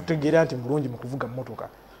ne tutegeera nti mulungi mu kuvuga mmotoka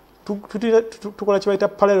tukola kibayita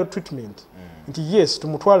parallel treatment nti yes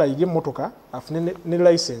tumutwala yige mmotoka afune ne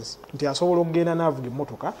license nti asobola okugenda n'avuga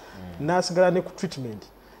emmotoka n'asigala ne ku treatment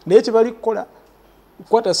naye kibali kukola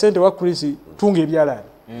kwata sente wa Chris tunga ebyalaani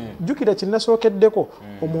jjukira kinnasookeddeko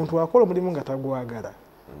omuntu akola omulimu nga tagwagala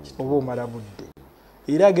oba omala budde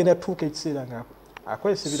era agenda tuuka ekiseera nga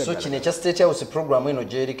akozesa ebiragala so kino ekya State House program eno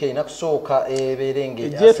JRK inakusooka ebeere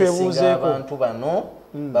ng'asesinga abantu bano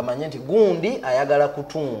bamanye nti gundi ayagala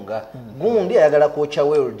kutunga gundi ayagala kwocha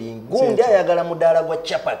welding gundi ayagala mudaala gwa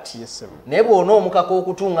chapati naye bw'ona omukaka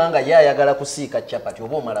okutunga nga ye ayagala kusiika chapati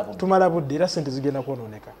oba omala budde tumala budde era sente zigenda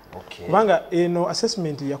kwonooneka kubanga eno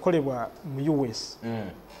assessment yakolebwa mu US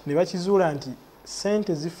ne bakizuula nti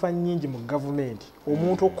sente zifa nnyingi mu gavumenti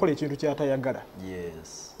omuntu okukola ekintu kyatayagala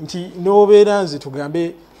nti n'obeera nze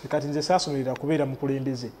tugambe kati nze saasomerera kubeera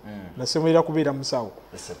mukulembeze nasomerera kubeera musawo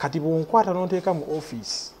kati bwonkwata n'onteeka mu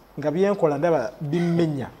office nga byenkola ndaba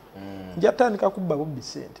bimmenya nja tandika kubba bubbi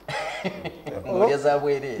sente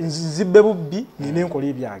nzibbe bubbi nina enkola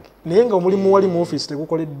ebyange naye nga omulimu wali mu office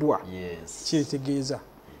tegukoleddwa kyetegeeza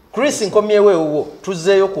Chris nkomyewe uwo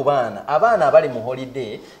tuzeeyo ku baana abaana abali mu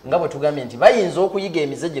holiday nga bwe tugambye nti bayinza okuyiga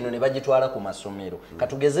emize gino ne bagitwala ku masomero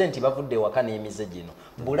katugeze nti bavudde ewaka n'emize gino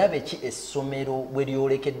bulabe ki essomero bwe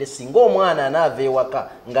lyolekedde singa omwana anaava ewaka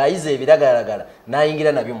ng'ayiza ebiragalagala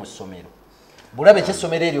n'ayingira nabyo mu ssomero bulabe ki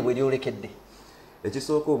essomero eryo bwe lyolekedde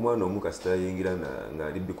ekisooka omwana omu kasita yayingira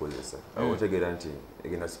ng'ali bikozesa otegeera nti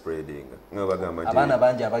egenda spreading nga bagamba nti abaana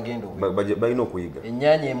bangi abagenda balina okuyiga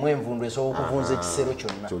ennyaanya emu envundu esobola okuvunza ekisero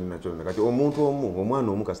kyonna kati omuntu omu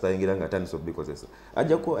omwana omu kasita yayingira ng'atandisa okubikozesa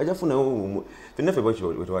ajja funayo fenaffe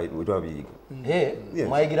wetwabiyiga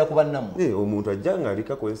mwayigira ku bannammwe omuntu ajja ng'ali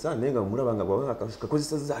kakozesa naye nga mulaba nga bwaba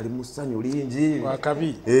kakozesezza ali mu ssanyu lingi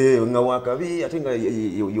nga wakabi ate nga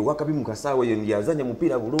wakabi mu kasaawe yazanya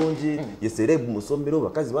mupiira bulungi yeserebu somero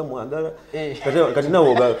bakazi bamwagala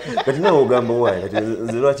kati nawe ogamba wayi kati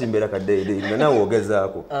nze lwaki mbeera kaddeede nga nawe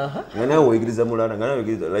ogezaako nga nawe oyigiriza mulala nga nawe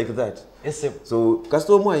oyigiriza like that so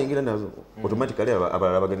kasita omu ayingira nazo automatically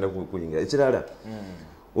abalala bagenda kuyingira ekirala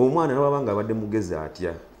omwana nababa nga abadde mugezi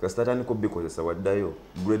atya kasita atandika obikozesa waddayo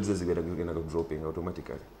grades ze zigenda dropping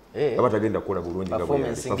automatically aba tagenda kukola bulungi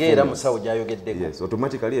performance ngera musawo gyayogeddeko yes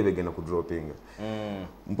automatically ebegenda ku dropping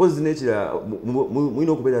mpozi nekira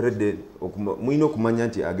mwino okubeera redde mwino okumanya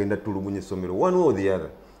nti agenda tulumunya essomero one way or the other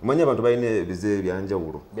manya abantu balina ebize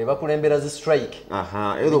ebyanjawulo be bakulembera zi strike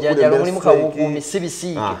ezo kulembera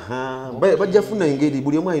bajja funa engeri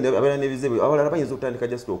buli omu alina abeera n'ebize abalala bayinza okutandika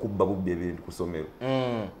just okubba bubbi ebintu ku ssomero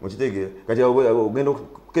mukitegeera kati ogenda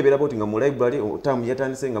okukebera boti nga mu library tamu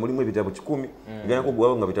yatandise nga mulimu ebitabo 10 genda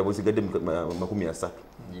kugwawo nga bitabo bisigadde 30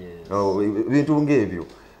 ebintu ng'ebyo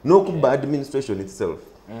n'okubba administration itself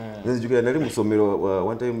nzijukira nali mu ssomero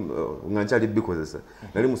one time nga nkyali bikozesa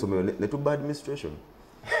nali mu ssomero ne tubba administration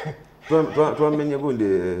twamenye gundi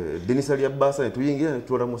dinisa lya basa netuyingira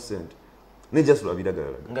netutwalamu sente nejasula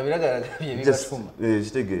biragala nga biragala byebibatuma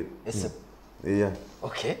kitegeera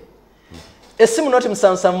okay Esimu noti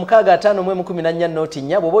musansa mukaga 514 noti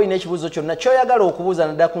nya bwoba ine ekibuzo kyonna kyoyagala okubuuza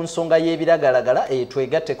nadda ku nsonga y'ebiragalagala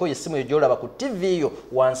twegatteko yesimu ejolaba ku TV yo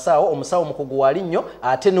wansawo omusawo mukugu wali nnyo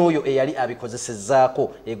ate n'oyo eyali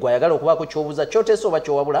abikozesezzaako egwayagala okubaako kyobuuza kyoteesa oba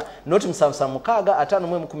kyowabula noti musansa mukaga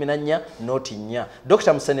 514 noti nya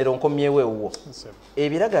Dr. Musenero nkomyewe wuwo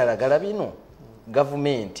ebiragalagala bino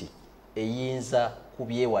gavumenti eyinza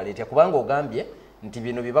kubyewala etya kubanga ogambye nti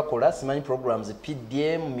bino bibakola simanyi programs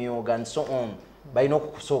PDM myoga and so on bayina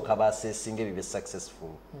okukusooka basesinga ebibe successful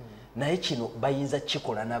naye kino bayinza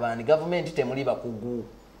kikola n'abandi gavumenti temuli bakugu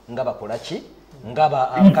nga bakola ki nga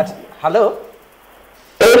kati hello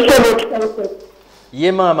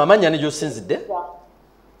ye mama manya ne gyosinzidde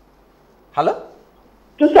hello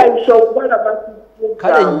tusanyusa okubala basi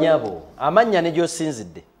kale nnyabo amanya ne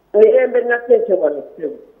gyosinzidde Mirembe Natete wano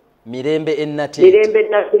sebo. Mirembe Ennatete. Mirembe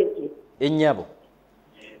Natete. Ennyabo.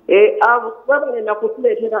 Abo babane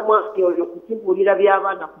nakutuleetera mwaki oyo kutubuulira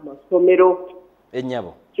by'abaana ku masomero.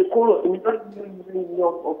 Ennyabo. Kikulu nnyo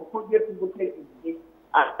okukodya tubuteekedde.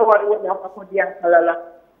 Ate waliwo n'akakodya akalala.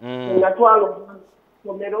 Natwala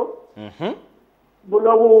omusomero.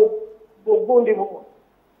 Buno bugundi buno.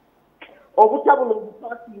 Obutabuno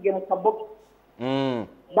bupaakinge mu kabokisi.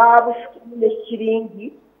 Baabusikamu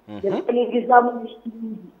n'ekiringi. Nebayingizaamu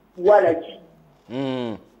n'ekiringi walaki.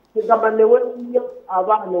 Tegamba newe nnyo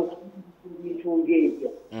abaana okuyigiza ebintu ng'ebyo.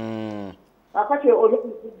 Kakati oli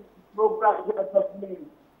program za gavumenti.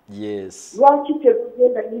 Yes. Lwaki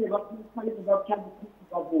tebagenda nyine bakulikane ne batandika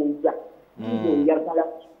okubabuuza. Nino oyagala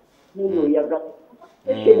ki? Nino oyagala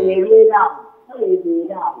ki? Ekyo ebeera awo. Kale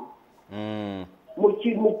ebeera awo. Mu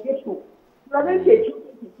geto. Tulabe nti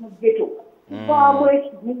ekintu mu geto. Tuvaamu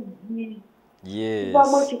ekiringi. Yes.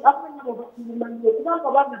 Tuvaamu ekiringi. Abaana bakulimanyiye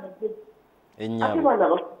kubanga baana bagezi. Ennyabo. Ate baana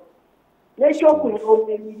bagezi.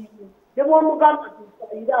 N'ekyokunyooma emirimu. Ne bw'omugamba nti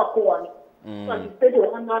nsayiraako wano.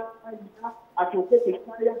 Atuuke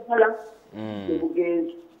tekayagala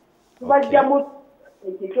ebugenzi tubajjamu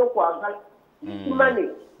ekyokwagala kimane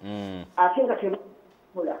ate nga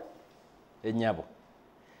tebakola. Ennyabo.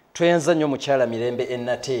 Tweyanza nnyo mukyala Mirembe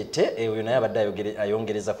Ennatete oyo naye abadde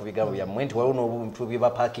ayongereza ku bigambo byammwe nti waliwo n'obintu bye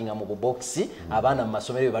bapaakinga mu bubokisi abaana mu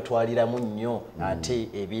masomero bye batwaliramu nnyo ate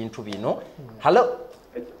ebintu bino. Hello.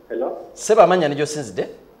 Seba amanya ne gy'osinzidde?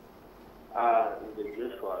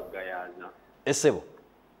 Esebo.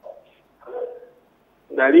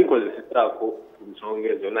 Nali nkozesezzaako ku nsonga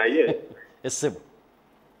ezo naye Esebo.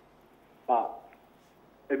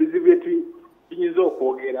 Ebizibu bye tuyinza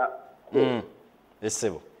okwogera.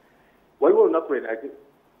 Esebo. Waliwo olunaku lwe nali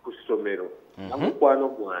ku ssomero na mukwano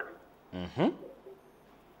gwange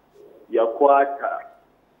yakwata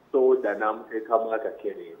soda n'amuteekamu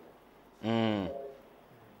akakerenda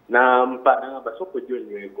n'amba sooka ojja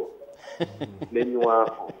onyweko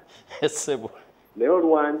nenywako. Esebo. Naye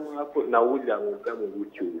olwanywako nawulira ng'obulamu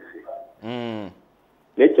bukyuse.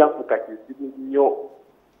 Naye kyafuuka kizibu nnyo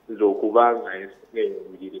nze okuba nga ensonga eyo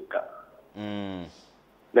njirika.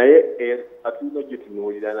 Naye atulina gye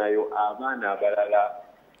tunuulira nayo abaana abalala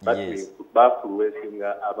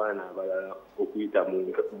bafuluwensinga abaana abalala okuyita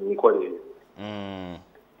mu nkola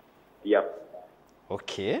eyo.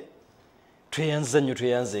 Okay. Tweyanza nnyo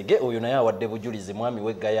tweyanzege oyo naye awadde bujulizi mwami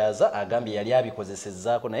we Gayaza agambye yali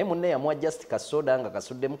abikozesezzaako naye munne yamuwa just kasoda nga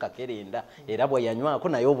kasuddemu kakerenda era bwe yanywako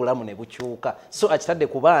naye obulamu ne bukyuka so akitadde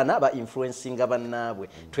ku baana ba influencinga bannaabwe.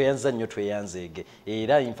 Tweyanza nnyo tweyanzege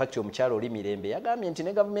era in fact omukyalo oli Mirembe yagambye nti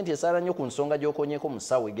ne gavumenti esaala nnyo ku nsonga gy'okonyeeko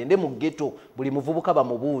musawo egende mu ghetto buli muvubuka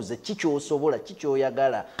bamubuuze kikyosobola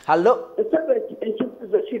kikyoyagala. Hallo.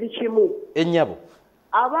 Ekibuuzo kiri kimu. Ennyabo.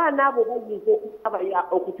 Abaana abo bayinza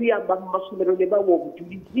okutuyamba mu masomero ne bawa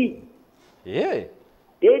obujulizi.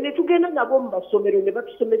 Ne tugenda nabo mu masomero ne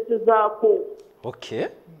batusomesezaako. Okay.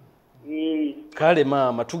 Kale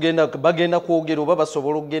maama bagenda kwogera oba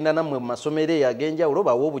basobola okugenda nammwe mu masomero eyo ag'enjawulo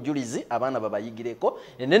bawa obujulizi abaana babayigireko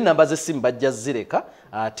n'ennamba z'essimu bajja zireka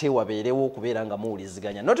ate wabeerewo okubeera nga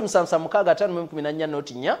muwuliziganya. Noti 7765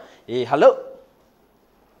 noti 4. Hello.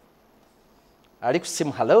 Ali ku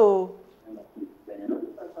simu. Hello.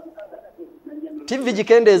 TV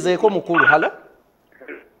gikendezeeko mukulu. Hello.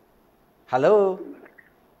 Hello.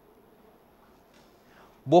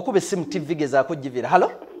 Bw'okuba essimu TV gezaako givira.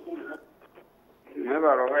 Hello.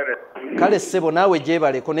 Kale ssebo naawe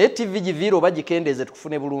gyebaleko naye TV giviira oba gikendeeze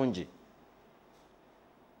tukufune bulungi.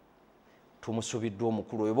 Tumusubiddwa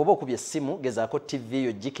omukulu oyo bw'oba okubye essimu gezaako TV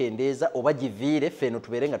eyo gikendeeza oba giviire ffeno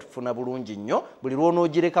tubeere nga tukufuna bulungi nnyo buli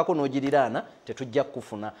lw'onoogirekako n'ogiriraana tetujja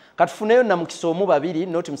kukufuna. Katufuneyo na mukisa omu babiri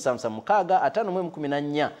noti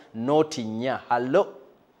 7765 noti 4. Hallo.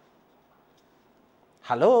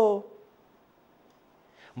 Hallo.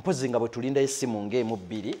 Mpozi nga bwe tulinda essimu ng'emu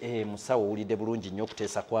bbiri musawo owulidde bulungi nnyo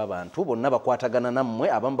okuteesa kw'abantu bonna bakwatagana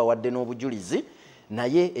nammwe abamu bawadde n'obujulizi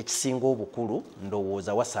naye ekisinga obukulu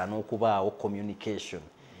ndowooza wasaana okubaawo communication.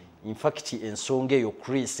 In fact ensonga eyo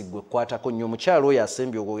Chris gwe kwatako nnyo omukyalo oyo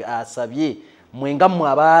asembye asabye mwenga mmwe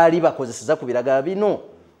abaali bakozeseza ku biragala bino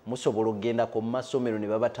musobola okugendako mu masomero ne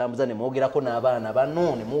babatambuza ne mwogerako n'abaana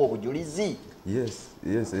bano ne muwa obujulizi. Yes,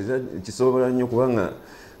 kisobola nnyo kubanga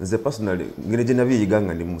nze personally ngene gye nabiyiga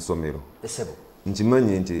nga ndi mu ssomero. Esebo.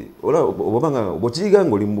 Nkimanye nti obanga bw'okiyiga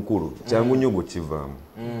ng'oli mukulu kyangu nnyo bw'okivaamu.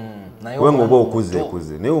 Kubanga oba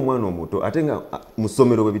okuze naye omwana omuto ate nga mu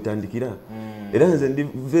ssomero bwe bitandikira era nze ndi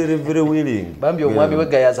very very willing bambi omwami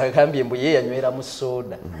wegayaza akambye mbu ye yanywera mu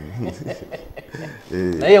soda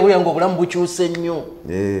naye yawulira ng'obulamu bukyuse nnyo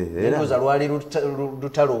endoza lwali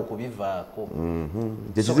lutalo okubivaako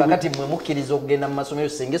so kakati mmwe mukkiriza okugenda mu masomero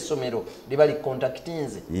singa essomero liba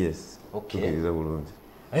likontaktinze tukiriza bulungi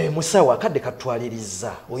musawo akadde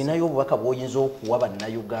katwaliriza olinayo obubaka bw'oyinza okuwa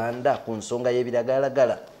bannayuganda ku nsonga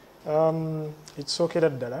y'ebiragalagala ekisookera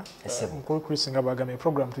ddala mukulu Chris nga bwagambye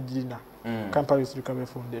program tugirina Kampala Youth Recovery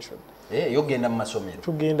Foundation yogenda mu masomero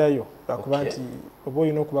tugendayo lwakuba nti oba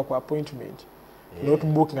olina okuba ku appointment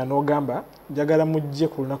notebook nga n'ogamba njagala mujje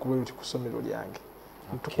ku lunaku bwe luti ku ssomero lyange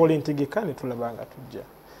tukola entegeka ne tulaba nga tujja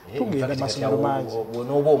tugenda masomero mangi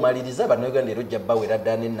n'oba omaliriza bannayuganda era ojja bawera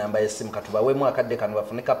ddala n'ennamba y'essimu katubaweemu akadde kano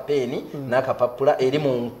bafune ka peeni n'akapapula eri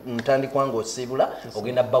mu ntandikwa ng'osiibula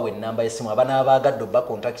ogenda bawa ennamba y'essimu abanaabagadde obba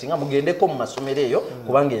contacti nga mugendeko mu masomero eyo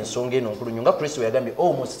kubanga ensonga eno nkulu nnyo nga Kristo yagambye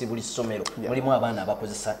almost buli ssomero mulimu abaana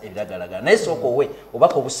abakozesa ebiragalagala naye sooka owe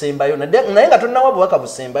obubaka obusembayo naye nga tonnawa obubaka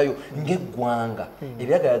busembayo ng'eggwanga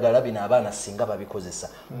ebiragalagala bino abaana singa babikozesa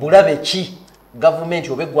bulabe ki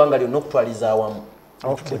gavumenti oba eggwanga lyonna okutwaliza awamu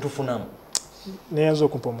tufunamu neyanza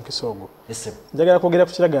okumpa omukisa ogwo njagala kwogera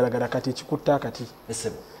ku kiragalagala kati ekikutta akati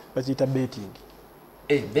bakiyita betting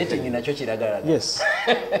betting nakyo kiragalagala yes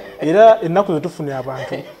era ennaku zetufune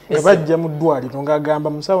abantu nga bajja mu ddwaliro ng'agamba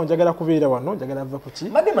musawo njagala kubeera wano njagala va kuki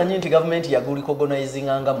madde manyi nti gavumenti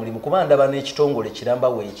yagulicogonizinganga mulimu kuba ndaba n'ekitongole kiramba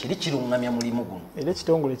weekiri kiruŋŋamya mulimu guno era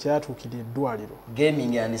ekitongole kyatuukira eddwaliro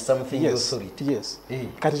gaming and something authority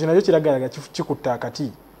kati kyo nakyo kiragalagala kikutta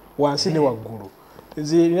akati wansi ne waggulu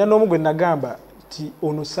nze nina n'omu gwe nagamba nti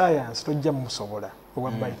ono science tojja mumusobola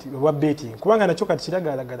obwa betting kubanga nakyo kati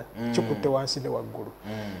kiragalagala kikutte wansi ne waggulu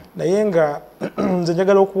naye nga nze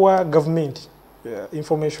njagala okuwa gavumenti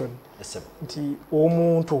information nti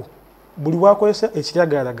omuntu buli wakozesa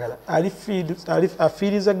ekiragalagala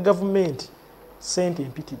afiiriza gavumenti sente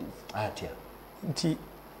empitirivu nti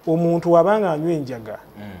omuntu wabanga anywa enjaga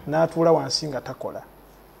n'atuula wansi nga takola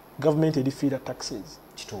gavumenti erifiira taxes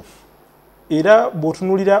kituufu era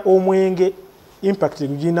bw'otunulira omwenge impact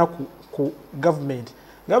egugirina ku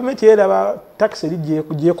gavumenti yeraba tax eri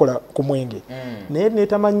gyekola ku mwenge naye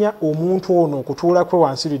netamanya omuntu ono okutuula kwe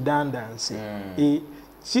wansi redundancy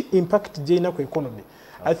ki impact gyerina ku economy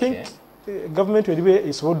I think gavumenti eribe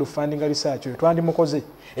esobodde okufandinga research eyo twandimukoze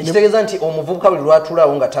ekitegeeza nti omuvubuka buli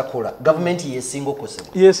lwatuulaawo nga takola gavumenti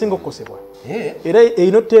yesinga okukosebwa era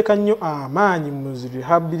erina otteeka nnyo amaanyi mu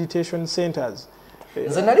rehabilitation centers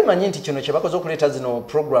nze nali manyi nti kino kye bakoze okuleeta zino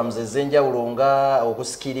programs ez'enjawulo nga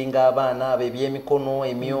okusikiringa abaana ab'ebyemikono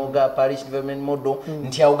emyoga parish development model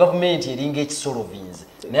nti awo gavumenti eringa ekisolovinze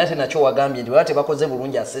naye ate nakyo wagambye nti baba tebakoze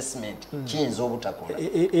bulungi assessment kiyinza obutakola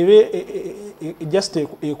just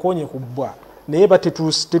ekonye ku bbwa naye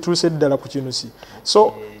tetuuse ddala ku kino si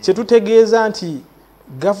so kyetutegeeza nti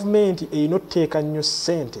gavumenti erina otteeka nnyo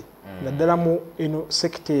ssente naddala mu eno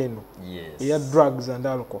sekita eno eya drugs and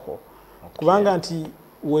alcohol kubanga nti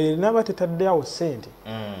wenaba tetaddeawo ssente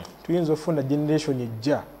tuyinza okufuna generation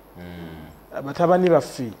ejja batabani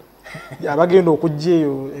baffe abagenda okujja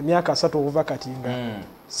eyo emyaka 3 okuva kati nga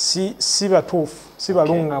si batuufu si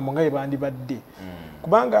balungamu nga ebandibadde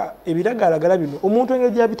kubanga ebiragalagala bino omuntu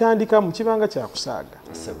engeri gyabitandikamu kibanga kyakusaaga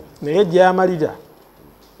naye gyamalira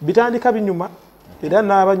bitandika binyuma era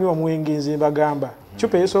n'abanywa mwenge nze mbagamba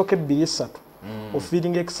cupa esooka 2-3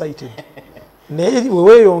 ofeeling excited naye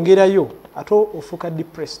weweeyongerayo ate ofuuka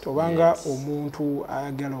depressed obanga omuntu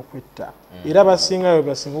ayagala okwetta era basinga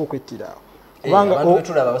okwettirawo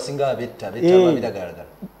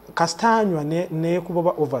kasita anywa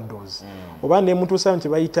nekuba overdose oba nemutuusa nti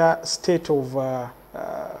bayita state of oba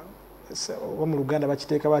mu Luganda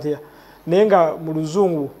bakiteeka batya naye nga mu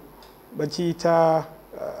Luzungu bakiyita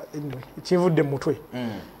ekinvudde mu mutwe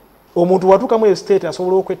omuntu watuukamu eyo state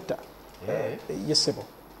asobola okwetta yesebo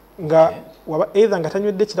nga waba either nga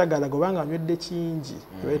tanywedde kiragalaga obanga anywedde kingi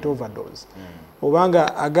bayita overdose obanga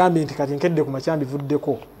agambye nti kati nkedde ku makyambi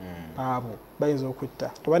vuddeko abo bayinza okwetta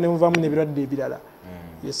oba nemuvamu n'ebirwadde ebirala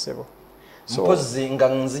yesebo mpozi nga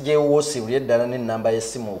nzijewo osiibulye eddala n'ennamba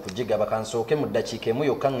y'essimu okugigaba kansooke mu ddakiika emu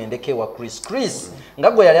yokka ng'endeko ewa Chris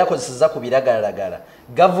nga gwe yali akozesezza ku biragalagala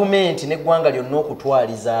gavumenti n'eggwanga lyonna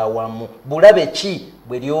okutwaliza awamu bulabe ki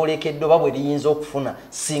bwe lyolekedde oba bwe liyinza okufuna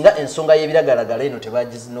singa ensonga y'ebiragalagala eno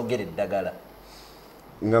tebagizinogera eddagala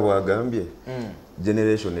nga bwagambye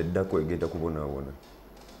generation eddako egenda kubonaabona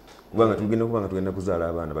kubanga tugenda kuzaala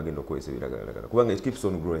abaana bagenda okukozesa ebiragalagala kubanga it keeps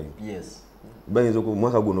on growing bayinza ku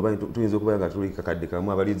mwaka guno tuyinza okuba nga tuli kakadde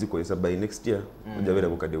kamu abali zikozesa by next year ojabera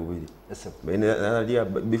bukadde bubiri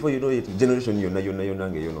before you know it generation yonna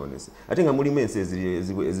ng'eyonoonese ate nga mulimu ensi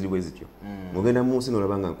eziriwo ezityo ng'ogenda mu nsi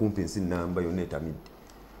n'olaba nga kumpi ensi nnamba yonna etamidde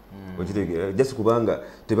okitegeera just kubanga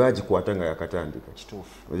tebagikwata nga yakatandika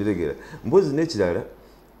okitegeera mpozi n'ekirala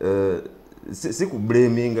si ku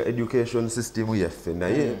blaming education system yaffe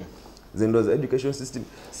naye zendoza education system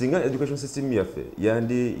singa education system yaffe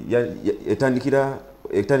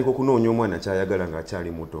etandika okunoonya omwana kyayagala nga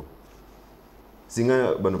akyali muto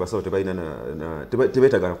singa bano basawo tebalina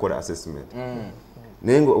tebeetagala kukola assessment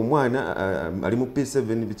naye nga omwana ali mu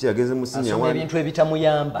P7 biki ageze mu senior ebintu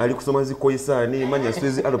ebitamuyamba ali kusoma zikoyisaani manya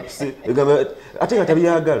swezi alps ate nga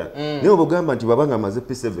tabiyagala naye obugamba nti babanga amaze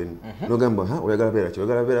P7 n'ogamba oyagala beera ki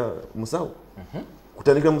oyagala beera musawo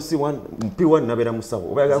kutandikira mu C1 P1 nabeera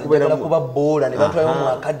musawo oba yagala kuba boola ne batwayo mu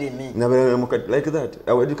academy nabeera mu like that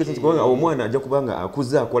our education kubanga omwana ajja kubanga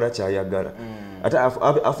akuze akola kyayagala ate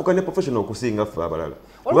afuka ne professional okusinga ffe abalala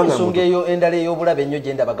ensonga eyo endala ey'obulabe ennyo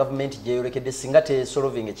gyenda aba gavumenti gyeyolekedde singa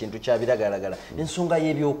tesolving ekintu kyabiragalagala ensonga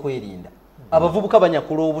y'ebyokwerinda abavubuka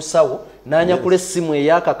banyakula obusawo n'anyakula essimu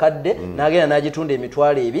ey'akakadde n'agenda n'agitunda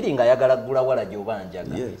emitwalo 2 ng'ayagala ggula wala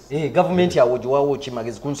gy'obanjaga gavumenti awo giwawo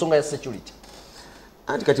kimagezi ku nsonga ya security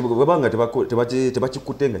anti kati bwebanga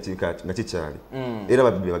tebakikutte nga kikyali era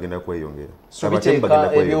babbi bagenda kweyongera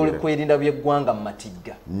biteeka ebyokwerinda by'eggwanga mu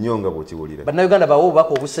matigga nnyo nga bw'okiwulira bannayuganda bawe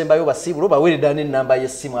obubaka obusembayo basiibula baweerera n'ennamba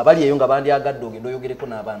y'essimu abali eyo nga bandyagadde ogenda oyogereko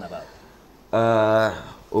n'abaana baabwe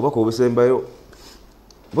obubaka obusembayo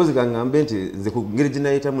mpozi kaŋŋambe nti nze ku ngeri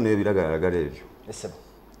ginayitamu n'ebiragalagala ebyo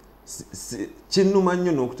kinnuma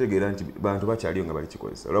nnyo n'okutegeera nti bantu bakyaliyo nga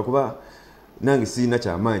balikikozesa olwakuba nange siina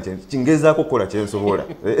kyamaanyi kingezaako kukola kyensobola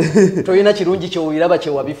tolina kirungi kyowiraba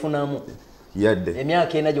kyewabifunamu yadde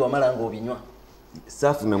emyaka ena gye wamala nga obinywa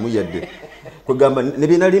saafunamu yadde kwegamba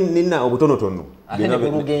nebyenali nina obutonotono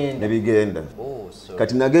nebigenda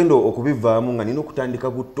kati nagenda okubivaamu nga nina okutandika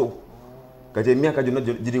buto kati emyaka gyonna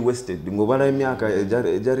giri wasted ng'obala emyaka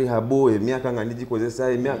egya rehabu emyaka nga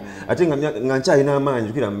ndigikozesa emyaka ate nga nkyalina amaanyi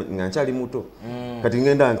jukira nga nkyali muto kati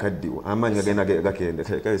ngenda nkaddiwa amaanyi gagenda gakende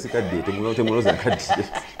kale sikaddiye temuloza nkaddiye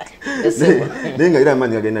naye nga era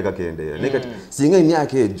amaanyi gagenda gakendeera naye kati singa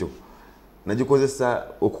emyaka egyo nagikozesa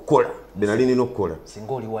okukola benali nina okukola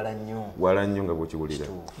singa oli wala nnyo nga bw'okiwulira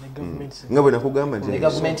nga bwe nakugamba nti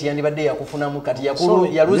gavumenti yandibadde yakufunamu kati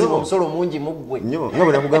yaluzinga omusolo mungi mu ggwe nnyo nga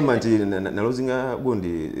bwe nakugamba nti naluzinga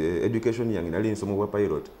gundi education yange nali nsoma bwa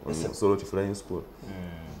pilot Soloti Flying School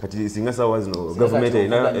kati singa sawa zino gavumenti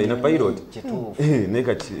erina pilot naye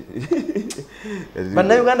kati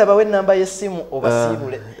bannayuganda bawe ennamba y'essimu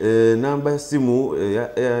obasiibule namba y'essimu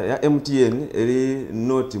ya MTN eri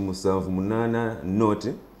noti 7 noti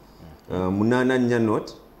 8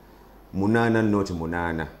 noti 8 noti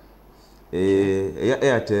 8 eya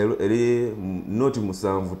Airtel eri noti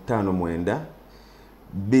 759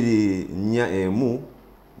 2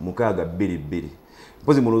 622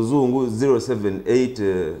 mpozi mu luzungu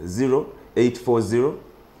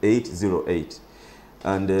 0780840808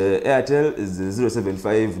 and Airtel is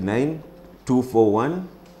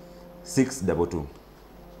 0759241622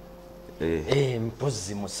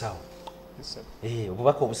 mpozi musawo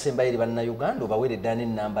obubaka obusembayo eri bannayuganda obaweeredda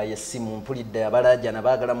n'ennamba y'essimu mpulidde abalajana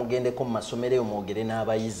baagala mugendeko mu masomero eyo mwogere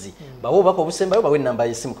n'abayizi bawe obubaka obusembayo bawe ennamba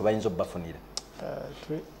y'essimu kwe bayinza obbafunira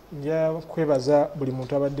nja kwebaza buli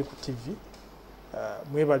muntu abadde ku TV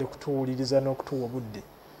mwebale kutuwuliriza n'okutuwa obudde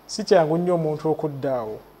si kyangu nnyo omuntu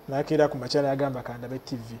okuddaawo n'akeera ku makya n'agamba kandabe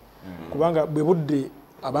TV kubanga bwe budde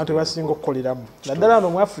abantu basinga okukoleramu naddala wano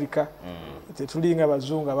mu Africa tetulinga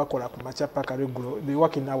abazungu abakola ku makya paka regular the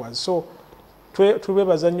working hours so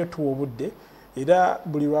tubebaza nnyo tuwa obudde era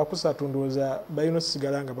buli lwakusatu ndowooza balina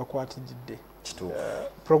osigala nga bakwatijjidde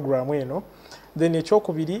programu eno then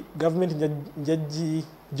ekyokubiri gavumenti nja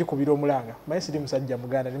gikubira omulanga maye siri musajja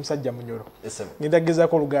muganda ni musajja munyoro ngenda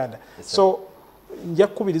gezaako oluganda so nja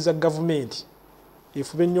kukubiriza gavumenti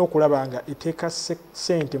efube nnyo okulaba nga eteeka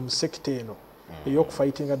sente mu sekita eno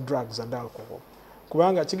ey'okufightinga drugs and alcohol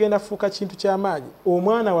kubanga kigenda fuuka kintu ky'amaanyi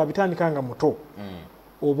omwana wabitandika nga muto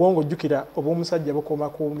obwongo ojjukira obw'omusajja bukoma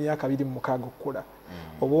ku myaka 26 okukula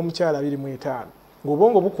obw'omukyala 25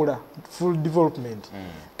 ng'obwongo bukula full development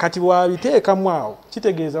kati wabiteekamu awo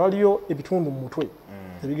kitegeeza waliyo ebitundu mu mutwe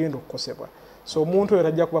ebigenda okukosebwa so omuntu oyo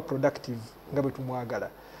tajja kuba productive nga bwe tumwagala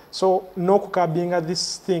so n'okukabinga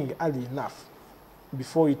this thing early enough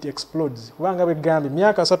before it explodes kubanga bwegambye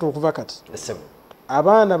myaka 3 okuva kati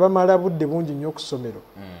abaana bamala budde bungi nnyo ku ssomero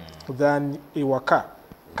than ewaka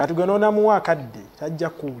kati gwe n'onamuwa akadde tajja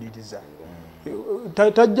kuwuliriza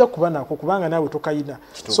tajja kuba nako kubanga naawe tokayina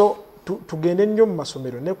so tugende nnyo mu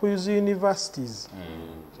masomero ne ku universities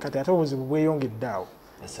kati ate obuzibu bweyongedde awo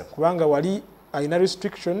kubanga wali alina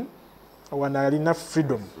restriction wana alina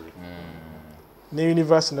freedom ne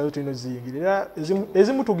university nazo tulina ziyingirira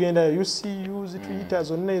ezimu tugendayo UCU zituyita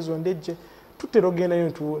zonna ezo ndejje tutera ogendayo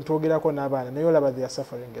ntwogerako n'abaana naye olaba they are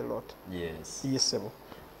suffering a lot. Yes sebo.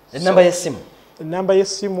 Enamba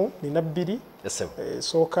y'essimu nina 2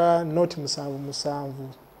 sooka noti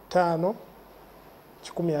 775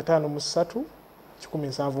 153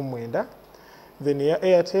 179 then ya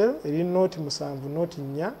Airtel eri noti 7 noti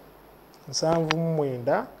 4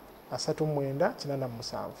 79 39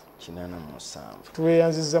 87 87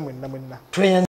 tweyanziza mwenna